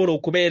ne bisobola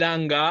okubeera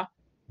nga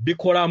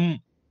bikolamu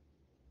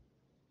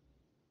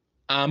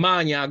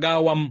amaanyi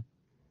agawamu,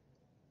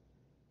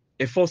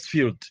 a force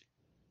field.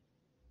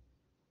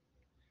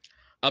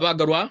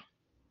 Abaagalwa,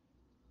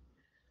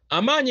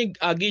 amaanyi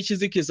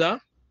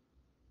ag'ekizikiza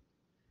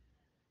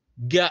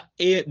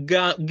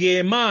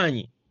ge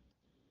maanyi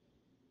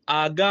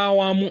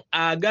agawamu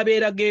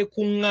agabeera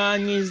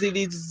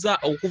geekuŋŋaanyizirizza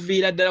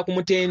okuviira ddala ku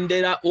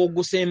mutendera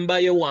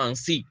ogusembayo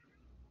wansi,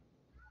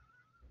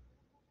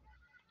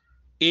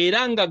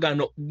 era nga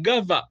gano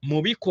gava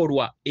mu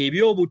bikolwa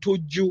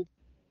eby'obutujju,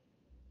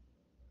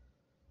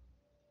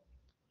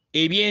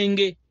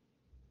 ebyenge,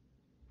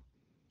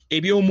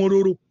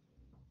 eby'omululu,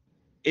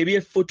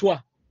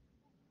 eby'effutwa,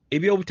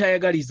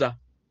 eby'obutayagaliza.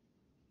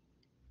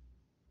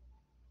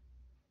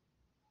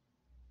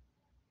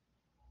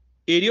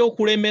 Eri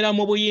okulemera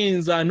mu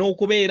buyinza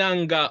n'okubeera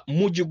nga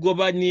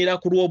mugigobanira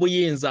ku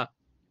lw'obuyinza,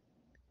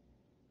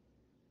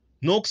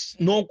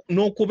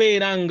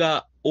 n'okubeera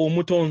nga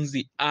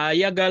omutonzi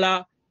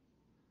ayagala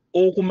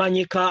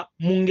okumanyika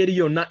mu ngeri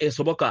yonna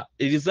esoboka,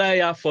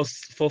 desire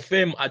for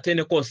fame at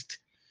any cost,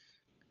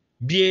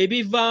 bye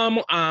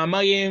bivaamu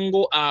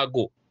amayengo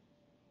ago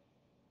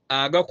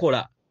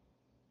agakola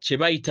kye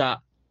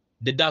bayita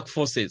the dark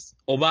forces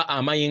oba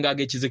amayengo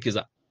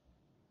ag'ekizikiza.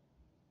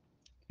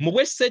 Mu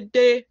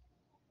bwessedde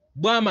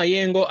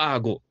bw'amayengo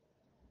ago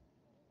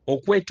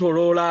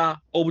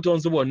okwetooloola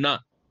obutonzi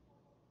bwonna,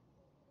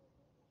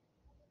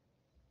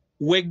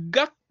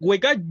 we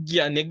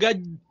gajja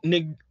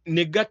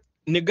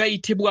ne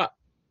gayitibwa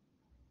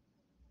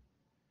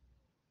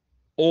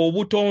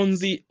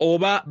obutonzi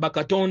oba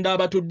bakatonda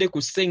abatudde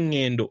ku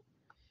sseŋŋendo,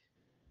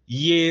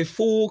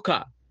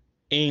 yeefuuka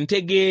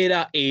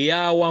entegeera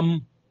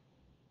ey'awamu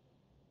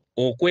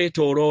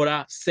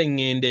okwetooloola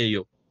sseŋŋendo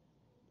eyo.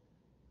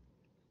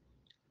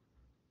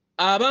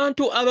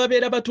 Abantu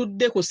ababeera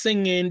batudde ku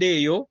sseŋŋendo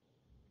eyo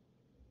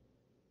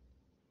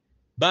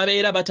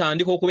babeera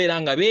batandika okubeera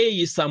nga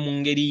beeyisa mu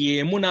ngeri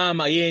y'emu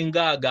n'amayengo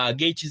ago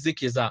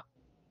ag'ekizikiza.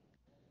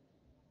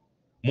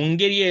 Mu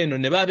ngeri eno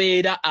ne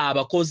babeera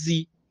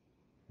abakozi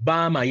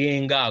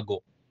b'amayengo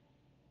ago,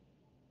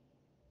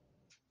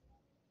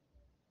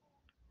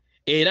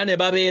 era ne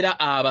babeera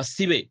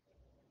abasibe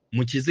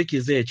mu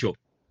kizikiza ekyo.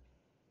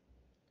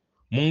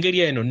 Mu ngeri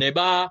eno ne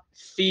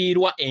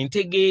bafiirwa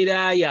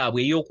entegeera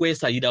yaabwe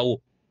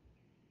ey'okwesalirawo,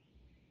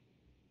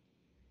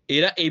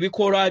 era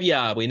ebikolwa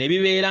byabwe ne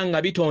bibeera nga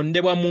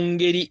bitondebwa mu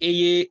ngeri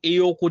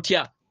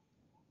ey'okutya,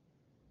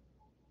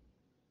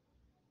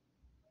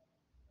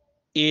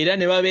 era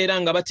ne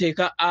babeera nga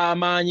bateeka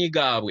amaanyi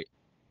gaabwe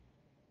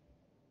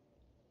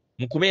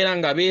mu kubeera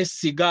nga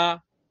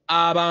beesiga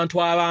abantu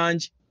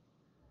abangi,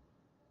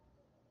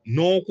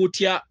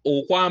 n'okutya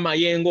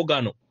okw'amayengo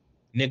gano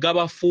ne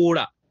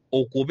gabafuula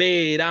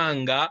okubeera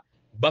nga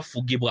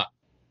bafugibwa.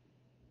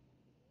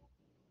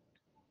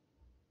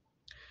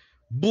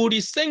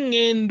 Buli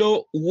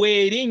sseŋŋendo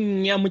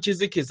weerinnya mu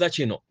kizikiza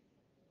kino,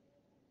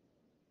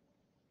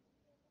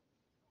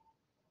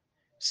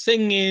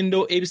 sseŋŋendo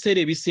ebiseera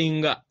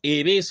ebisinga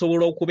eba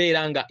esobola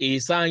okubeera nga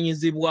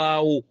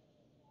esaanyizibwawo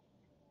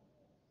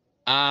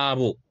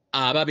abo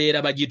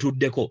ababeera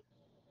bagituddeko,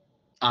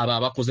 abo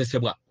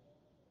abakozesebwa,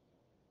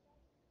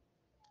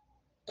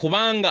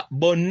 kubanga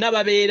bonna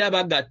babeera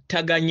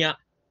bagattaganya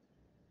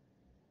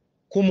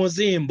ku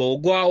muzimbo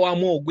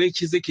ogwawamu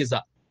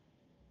ogw'ekizikiza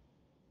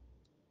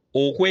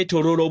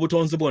okwetooloola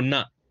obutonzi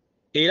bwonna,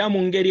 era mu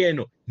ngeri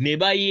eno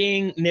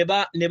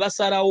ne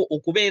basalawo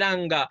okubeera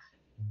nga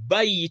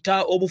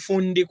bayita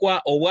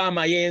obufundikwa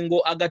obw'amayengo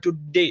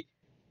agatudde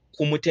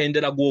ku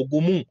mutendera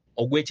gwogumu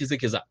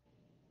ogw'ekizikiza.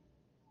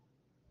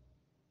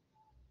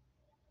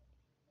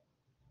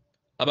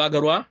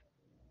 Abaagalwa,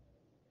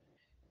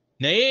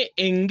 naye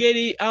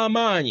engeri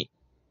amaanyi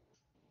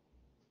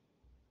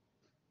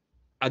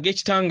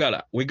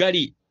ag'ekitangaala we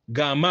gali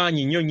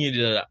g'amaanyi nnyo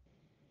ddala,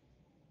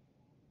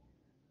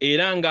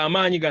 era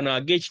ng'amaanyi gano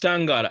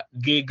ag'ekitangaala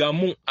ge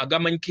gamu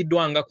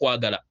agamanyikiddwa nga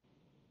kwagala.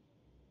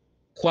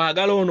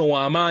 Kwagala ono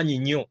w'amaanyi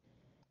nnyo,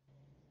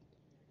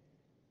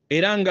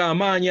 era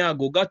ng'amaanyi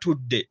ago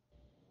gatudde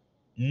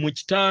mu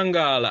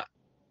kitangaala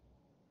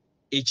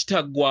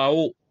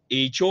ekitaggwaawo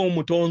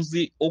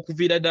eky'omutonzi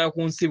okuviira ddala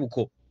ku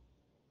nsibuko,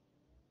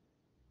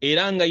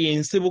 era nga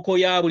y'ensibuko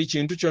ya buli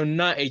kintu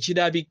kyonna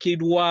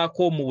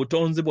ekirabikirwako mu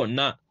butonzi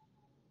bwonna,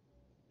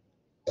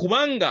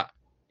 kubanga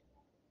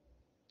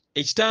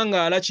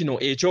ekitangaala kino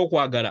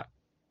eky'okwagala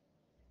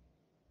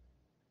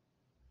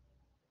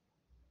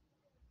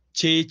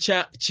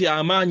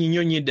ky'amaanyi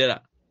nnyo ddala,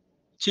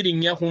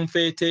 kirinnya ku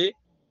nfeete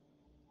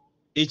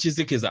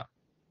ekizikiza.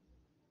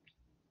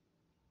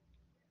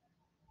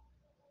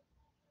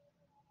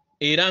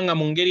 Era nga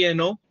mu ngeri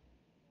eno,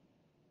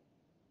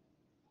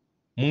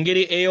 mu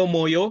ngeri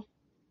ey'omwoyo,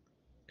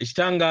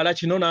 ekitangaala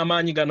kino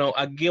n'amaanyi gano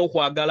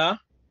ag'okwagala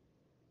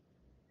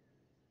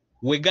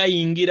we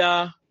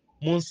gayingira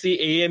mu nsi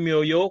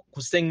ey'emyoyo ku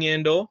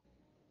sseŋŋendo,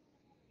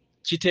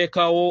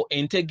 kiteekawo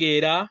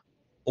entegeera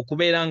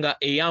okubeera nga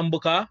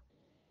eyambuka,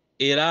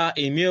 era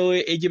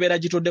emyoyo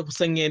egibeera gitudde ku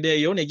sseŋŋendo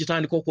eyo ne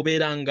gitandika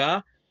okubeera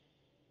nga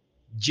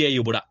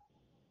gyeyubula.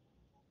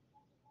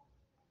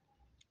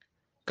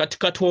 Kati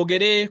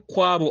katwogere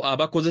ku abo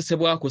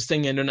abakozesebwa ku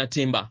sseŋŋendo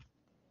natimba,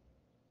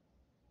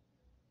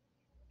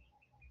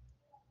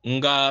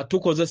 nga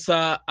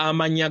tukozesa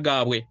amannya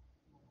gaabwe,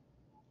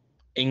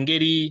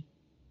 engeri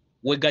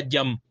we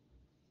gajjamu.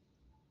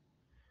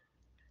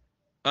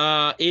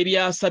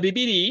 Ebyasa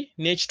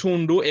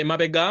 2.5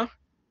 emabega,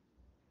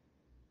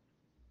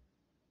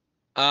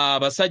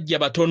 abasajja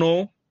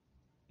batono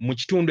mu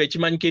kitundu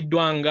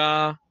ekimanyikiddwa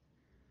nga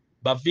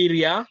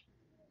Baviria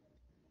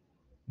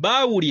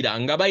baawulira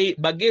nga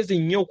bagezi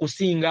nnyo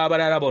okusinga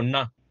abalala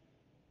bonna.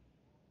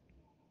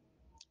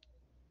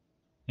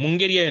 Mu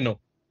ngeri eno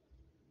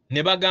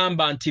ne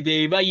bagamba nti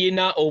be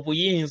bayina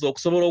obuyinza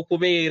okusobola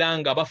okubeera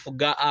nga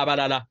bafuga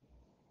abalala.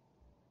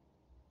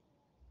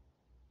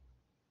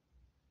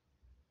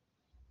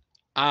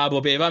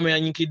 Abo be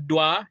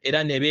bamanyikiddwa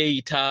era ne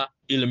beeyita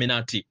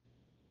Illuminati.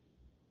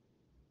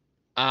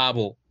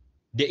 Abo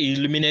the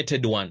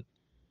illuminated one,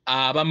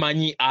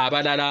 abamanyi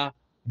abalala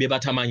be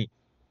batamanyi.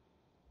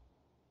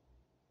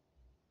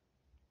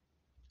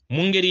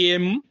 Mu ngeri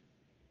emu,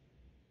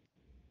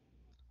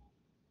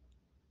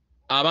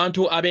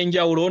 abantu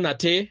ab'enjawulo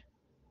nate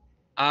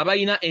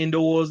abalina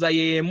endowooza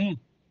y'emu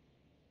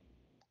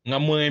nga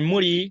mwe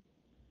muli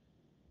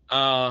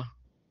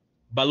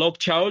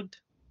Rothschild,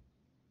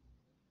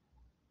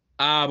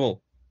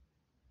 abo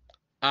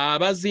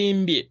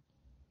abazimbye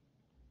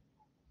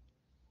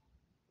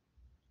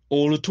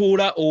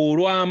olutuula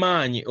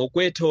olw'amaanyi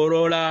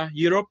okwetooloola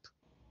Europe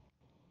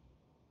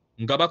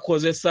nga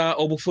bakozesa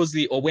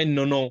obufuzi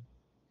obw'ennono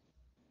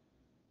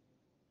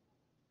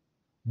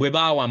bwe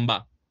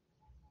Bw'Amagye,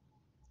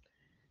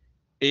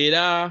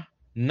 era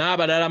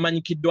n'abalala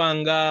amanyikiddwa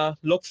nga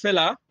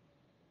Rockefeller,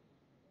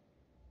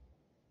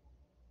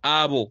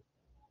 abo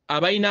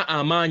abalina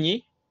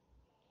amaanyi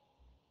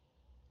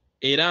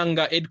era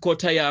nga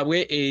headquarter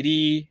yaabwe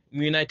eri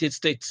mu United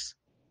States.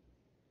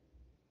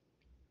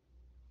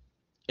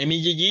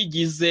 Emijiji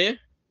gizze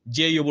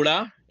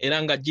gyeyubula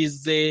era nga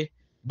gizze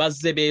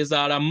bazze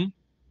beezaalamu,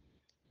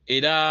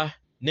 era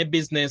ne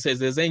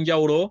businesses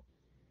ez'enjawulo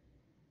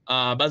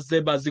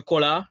bazze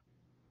bazikola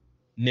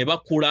ne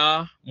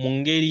bakula mu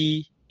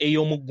ngeri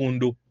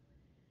ey'omuggundu,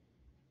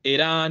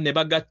 era ne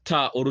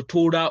bagatta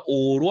olutuula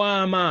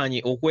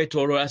olw'amaanyi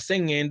okwetooloola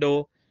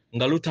sseŋŋendo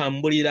nga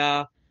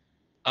lutambulira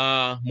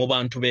mu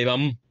bantu be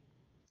bamu.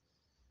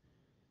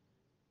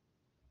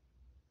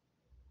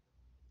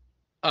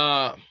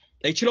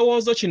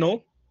 Ekirowoozo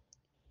kino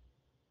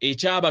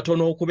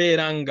eky'abatono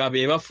okubeera nga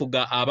be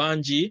bafuga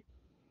abangi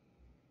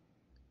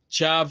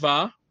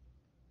kyava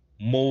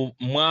mu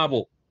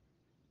abo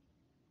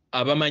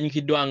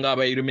abamanyikiddwa nga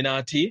aba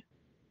Illuminati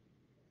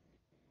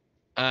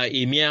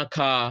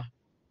emyaka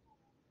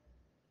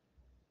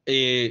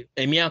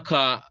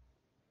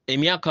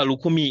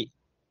 1000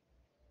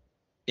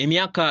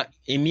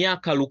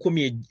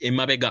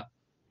 emabega.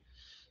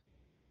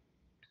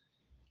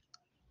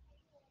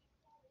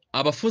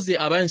 Abafuzi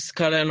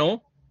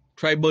ab'ensikalano,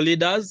 tribal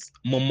leaders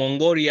mu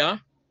Mongolia,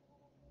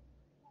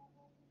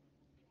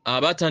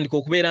 abatandika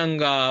okubeera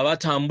nga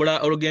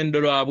batambula olugendo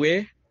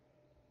lwabwe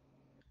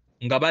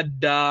nga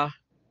badda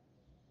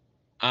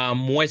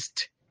mu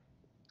west.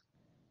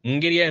 Mu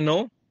ngeri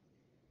eno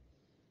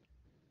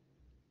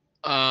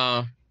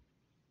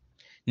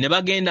ne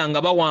bagenda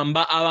nga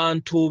bawamba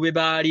abantu be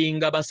baali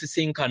nga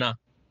basisinkana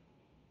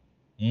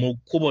mu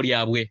kkubo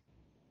lyabwe.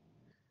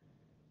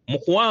 Mu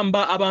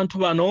kuwamba abantu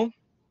bano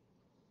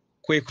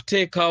kwe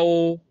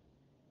kuteekawo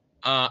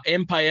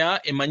empire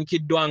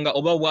emanyikiddwa nga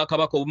oba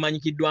obwakabaka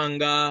obumanyikiddwa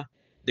nga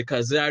the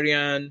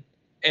Khazarian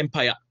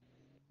Empire.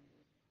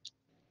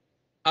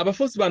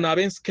 Abafuzi bano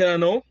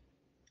ab'ensikelano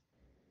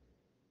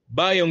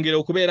baayongera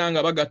okubeera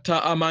nga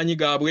bagatta amaanyi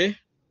gaabwe,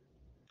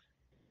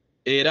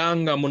 era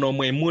nga muno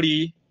mwe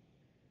muli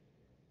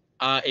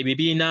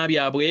ebibiina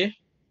byabwe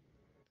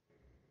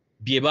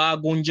bye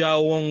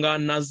baagunjaawo nga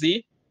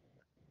Nazi,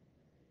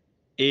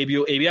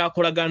 ebyo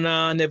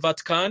ebyakolagana ne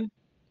Vatican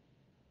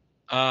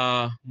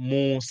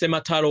mu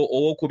Sematalo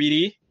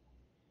owokubiri,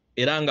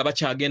 era nga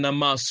bakyagenda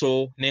mu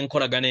maaso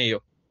n'enkolagana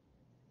eyo,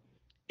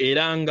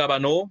 era nga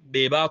bano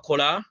be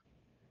baakola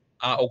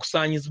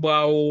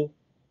okusaanyizibwawo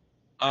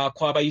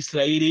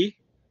kw'Abayisirayiri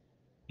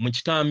mu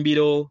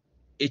kitambiro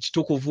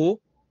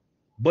ekitukuvu,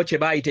 bo kye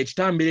baayita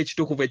ekitambiro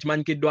ekitukuvu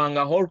ekimanyikiddwa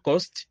nga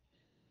Holocaust,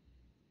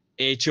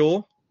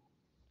 ekyo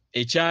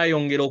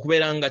ekyayongera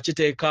okubeera nga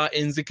kiteeka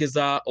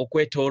enzikiza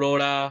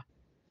okwetooloola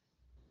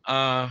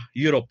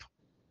Europe.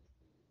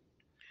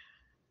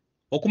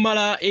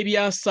 Okumala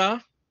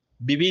ebyasa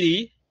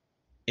bibiri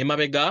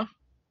emabega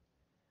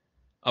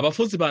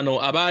abafuzi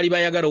bano abaali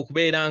bayagala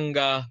okubeera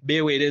nga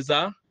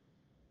beeweereza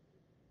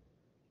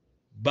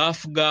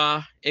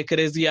bafuga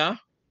ekereziya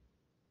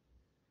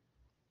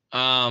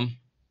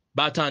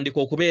batandika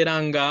okubeera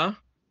nga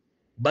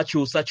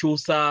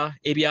bakyusakyusa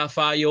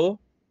ebyafaayo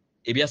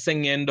ebya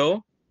sseŋŋendo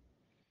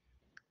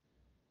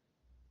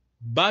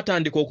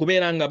batandika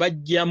okubeera nga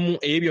bajjamu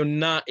ebyo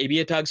byonna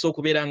ebyetaagisa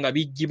okubeera nga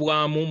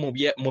bijjibwamu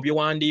mu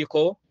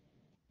biwandiiko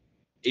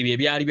ebyo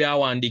ebyali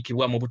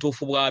byawandiikibwa mu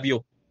butuufu bwabyo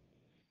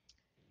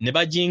ne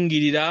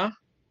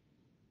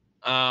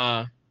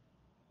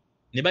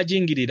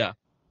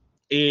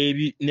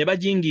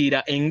bajingirira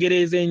engero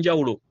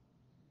ez'enjawulo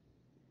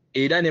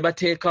era ne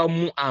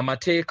bateekamu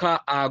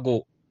amateeka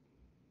ago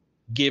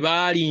ge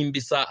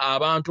baalimbisa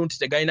abantu nti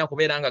tegalina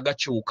kubeera nga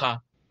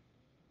gakyuka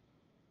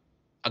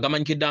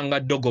agamanyikidde nga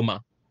ddogoma.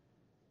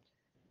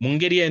 Mu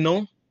ngeri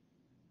eno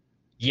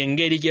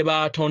y'engeri gye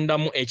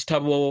baatondamu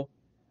ekitabo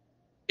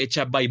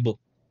ekya Bayibuli.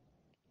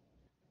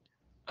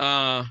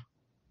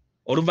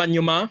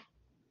 Oluvannyuma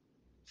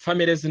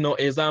famire zino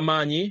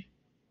ez'amaanyi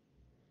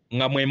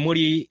nga mwe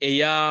muli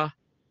eya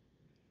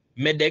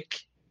Medek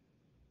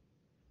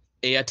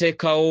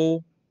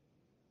eyateekawo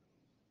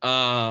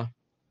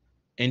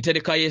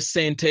entereka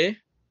y'essente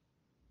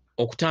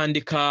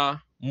okutandika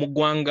mu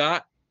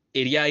ggwanga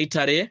erya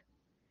Itale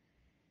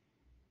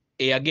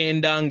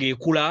eyagenda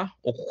ng'ekula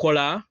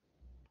okukola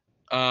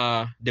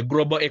the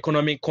global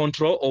economic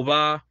control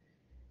oba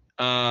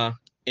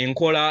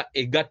enkola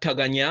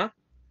egattaganya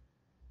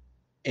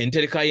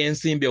entereka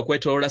y'ensimbi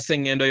okwetooloola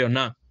sseŋŋendo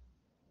yonna.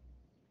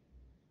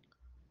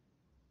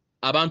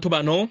 Abantu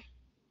bano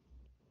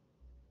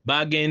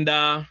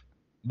bagenda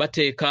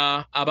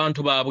bateeka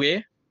abantu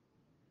baabwe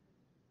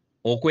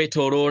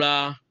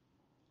okwetooloola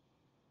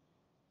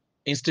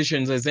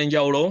institutions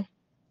ez'enjawulo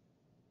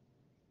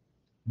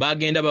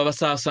bagenda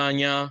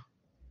babasaasaanya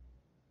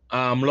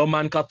mu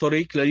Roman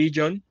Catholic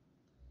religion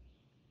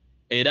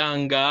era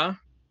nga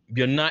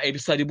byonna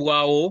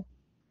ebisalibwawo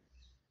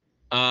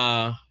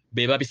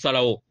be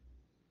babisalawo.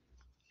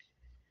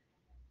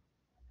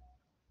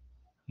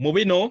 Mu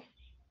bino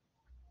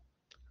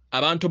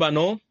abantu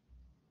bano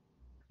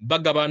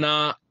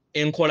bagabana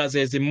enkola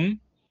ze zimu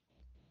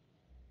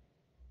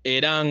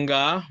era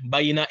nga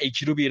bayina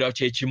ekiruubirirwa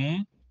kye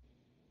kimu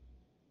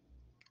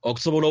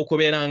okusobola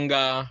okubeera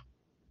nga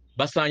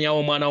basaanyawo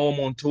omwana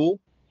w'omuntu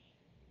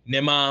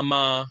ne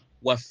maama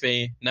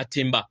waffe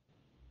Nattimba.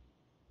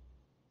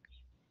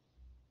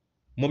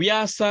 Mu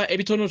byasa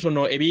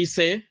ebitonotono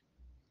ebiyise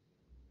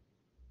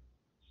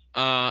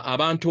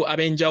abantu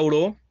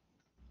ab'enjawulo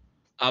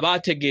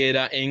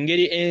abaategeera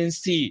engeri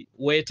ensi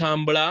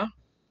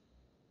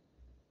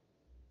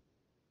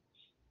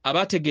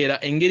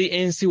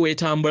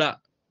weetambula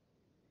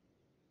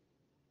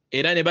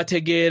era ne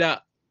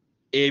bategeera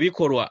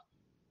ebikolwa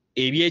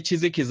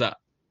ebyekizikiza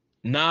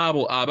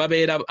n'abo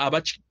ababeera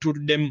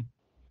abakituddemu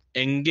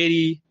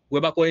engeri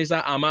we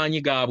bakozesa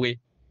amaanyi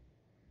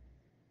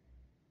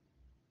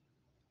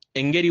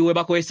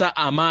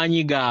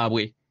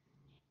gaabwe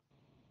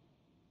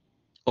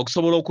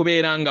okusobola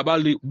okubeera nga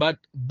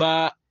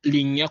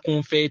balinnya ku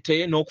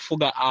nfeete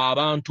n'okufuga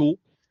abantu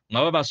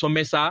nga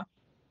babasomesa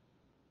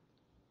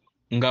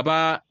nga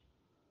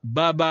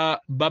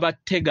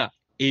babatega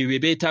ebyo bye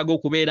beetaaga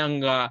okubeera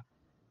nga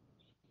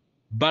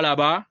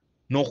balaba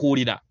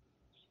n'okuwulira.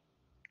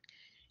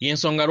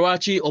 Y'ensonga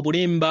lwaki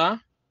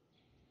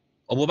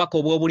obubaka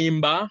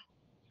obw'obulimba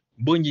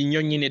bungi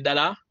nnyo nnyini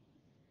ddala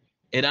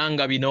era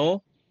nga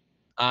bino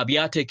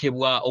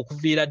byateekebwa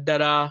okuviira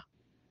ddala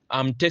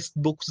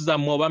textbooks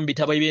zammwe oba mu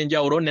bitabo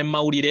eby'enjawulo ne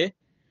mawulire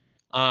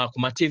ku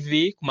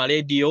mativi, ku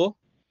maleediyo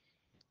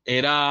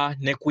era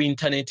ne ku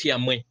intaneti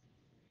yammwe.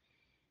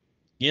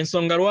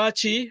 Y'ensonga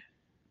lwaki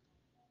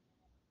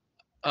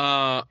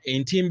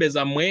entimbe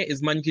zammwe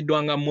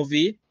ezimanyikiddwa nga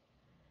movie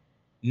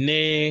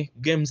ne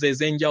games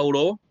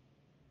ez'enjawulo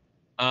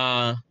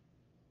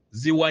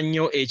ziwa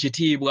nnyo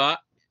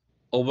ekitiibwa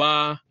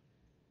oba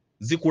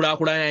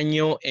zikulaakulanya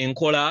nnyo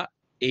enkola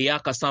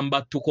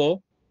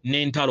ey'akasambattuko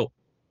n'entalo.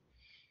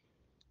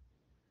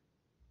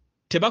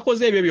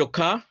 Tebakoze ebyo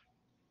byokka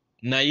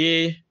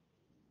naye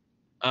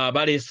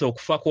baleese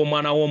okufa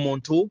kw'omwana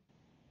w'omuntu,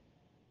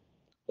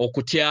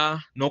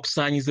 okutya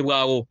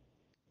n'okusaanyizibwawo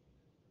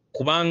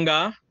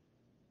kubanga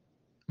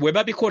bwe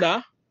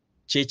babikola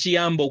kye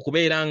kiyamba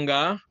okubeera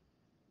nga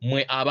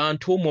mmwe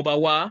abantu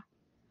mubawa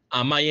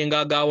amayengo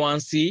aga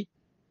wansi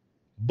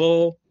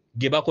bo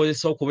ge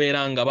bakozesa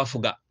okubeera nga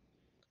bafuga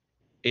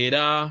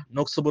era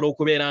n'okusobola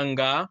okubeera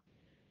nga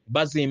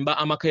bazimba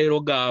amakeero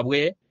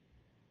gaabwe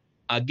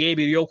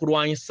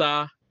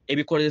ag'ebyokulwanyisa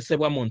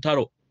ebikozesebwa mu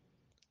ntalo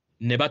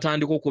ne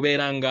batandika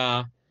okubeera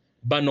nga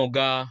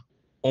banoga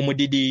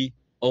omudidi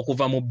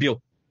okuva mu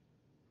byo.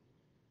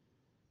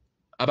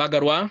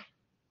 Abagalwa,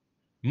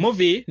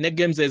 movie ne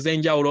games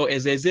ez'enjawulo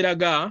ezo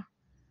eziraga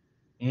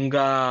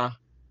nga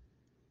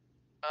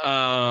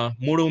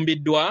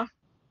mulumbiddwa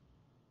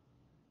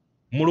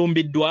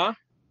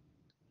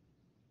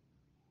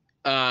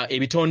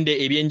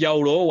ebitonde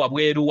ebyenjawulo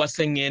wabweru wa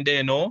sseŋŋendo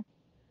eno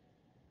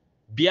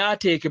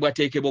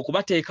byateekebwateekebwa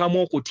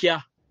okubateekamu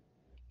okutya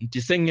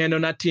nti sseŋŋendo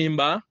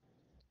Natimba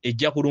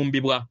ejja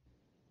kulumbibwa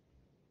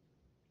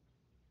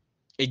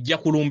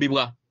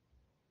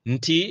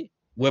nti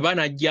bwe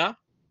banajja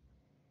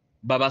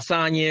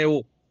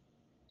babasaanyeewo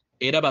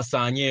era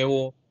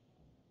basaanyeewo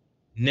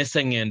ne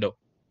sseŋŋendo.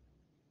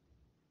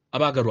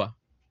 Abaagalwa,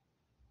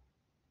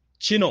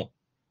 kino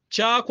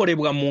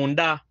kyakolebwa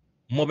munda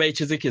mu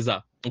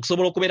b'ekizikiza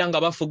okusobola okubeera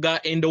nga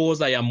bafuga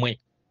endowooza yammwe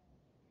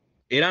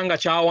era nga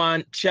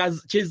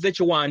kizze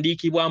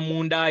kiwandiikibwa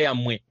munda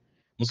yammwe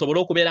musobole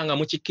okubeera nga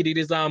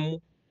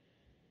mukikkiririzaamu,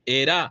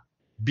 era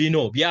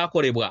bino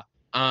byakolebwa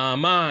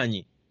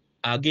amaanyi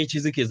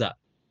ag'ekizikiza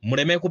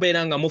muleme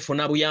kubeera nga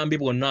mufuna buyambi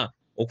bwonna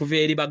okuva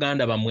eri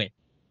baganda bammwe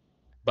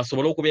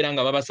basobole okubeera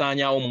nga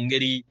babasaanyaawo mu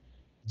ngeri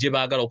gye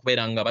baagala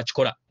okubeera nga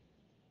bakikola.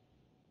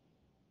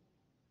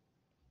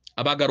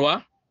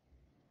 Abaagalwa,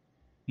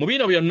 mu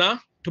bino byonna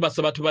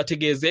tubasaba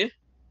tubategeeze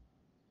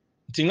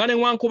nti nga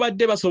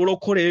newankubadde basobola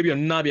okukola ebyo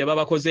byonna bye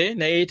babakoze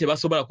naye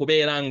tebasobola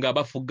kubeera nga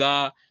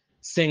bafuga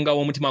ssenga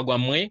w'omutima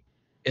gwammwe,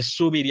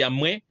 essuubi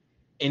lyammwe,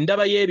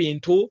 endaba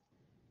y'ebintu,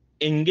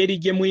 engeri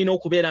gye mulina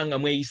okubeera nga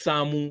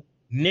mweyisaamu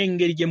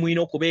n'engeri gye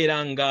mulina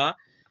okubeera nga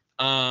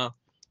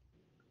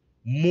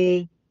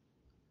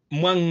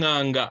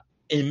mwaŋŋanga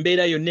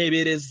embeera yonna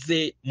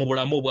ebeerezze mu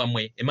bulamu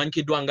bwammwe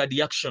emanyikiddwa nga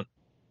reaction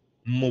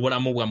mu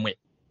bulamu bwammwe.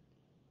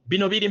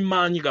 Bino biri mu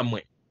maanyi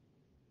gammwe.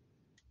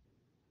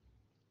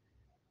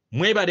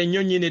 Mwebale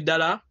nnyo nnyini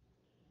ddala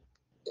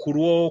ku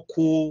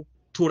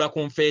lw'okutuula ku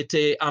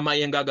nfeete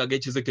amayengo ago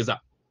ag'ekizikiza,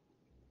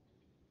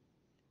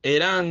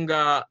 era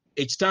nga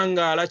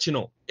ekitangaala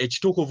kino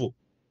ekitukuvu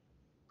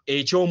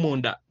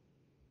eky'omunda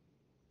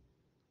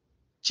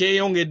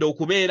kyeyongedde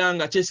okubeera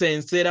nga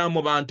kisensera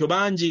mu bantu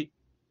bangi,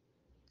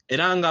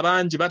 era nga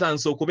bangi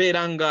batandise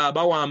okubeera nga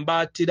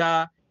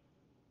bawambaatira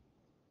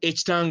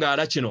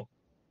ekitangaala kino.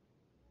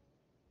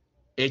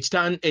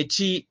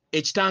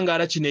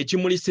 Ekitangaala kino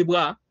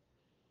ekimulisibwa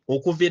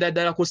okuviira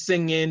ddala ku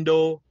sseŋŋendo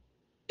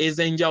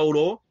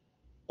ez'enjawulo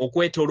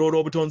okwetooloola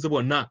obutonzi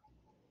bwonna,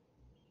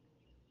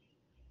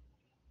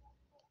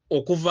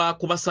 okuva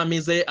ku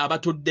basamize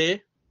abatudde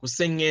ku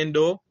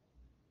sseŋŋendo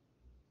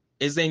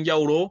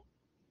ez'enjawulo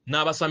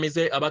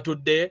n'abasamize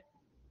abatudde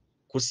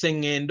ku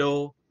sseŋŋendo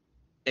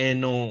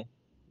eno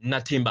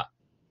Natimba.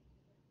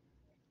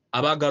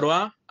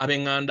 Abaagalwa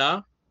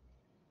ab'eŋŋanda,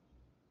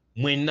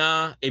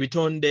 mwenna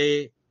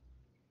ebitonde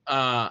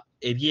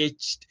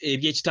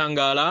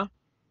eby'ekitangaala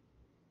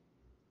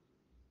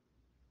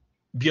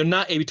byonna,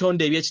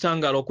 ebitonde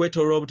eby'ekitangaala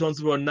okwetooloola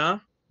obutonzi bwonna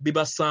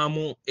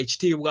bibassaamu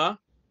ekitiibwa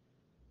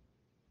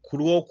ku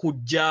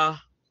lw'okujja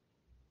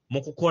mu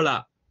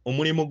kukola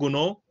omulimu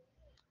guno,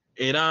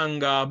 era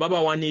nga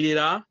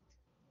babawanirira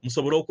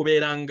musobole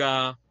okubeera nga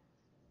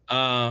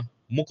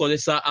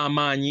mukozesa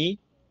amaanyi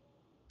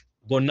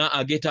gonna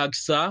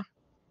ageetaagisa,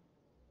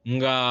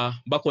 nga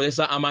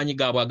bakozesa amaanyi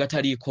gaabwe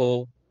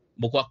agataliiko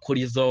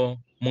bukwakkulizo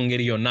mu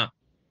ngeri yonna,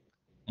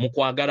 mu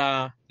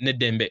kwagala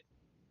n'eddembe.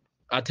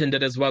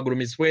 Atenderezebwa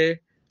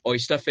agulumizibwe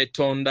Oyitaffe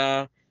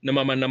Tonda ne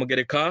Maama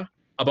Namugereka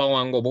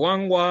abawanga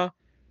obuwangwa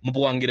mu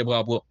buwangire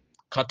bwabwo.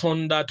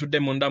 Katonda atudde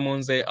munda mu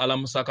nze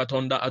alamusa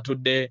Katonda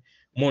atudde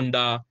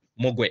munda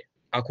mu gwe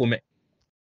akume.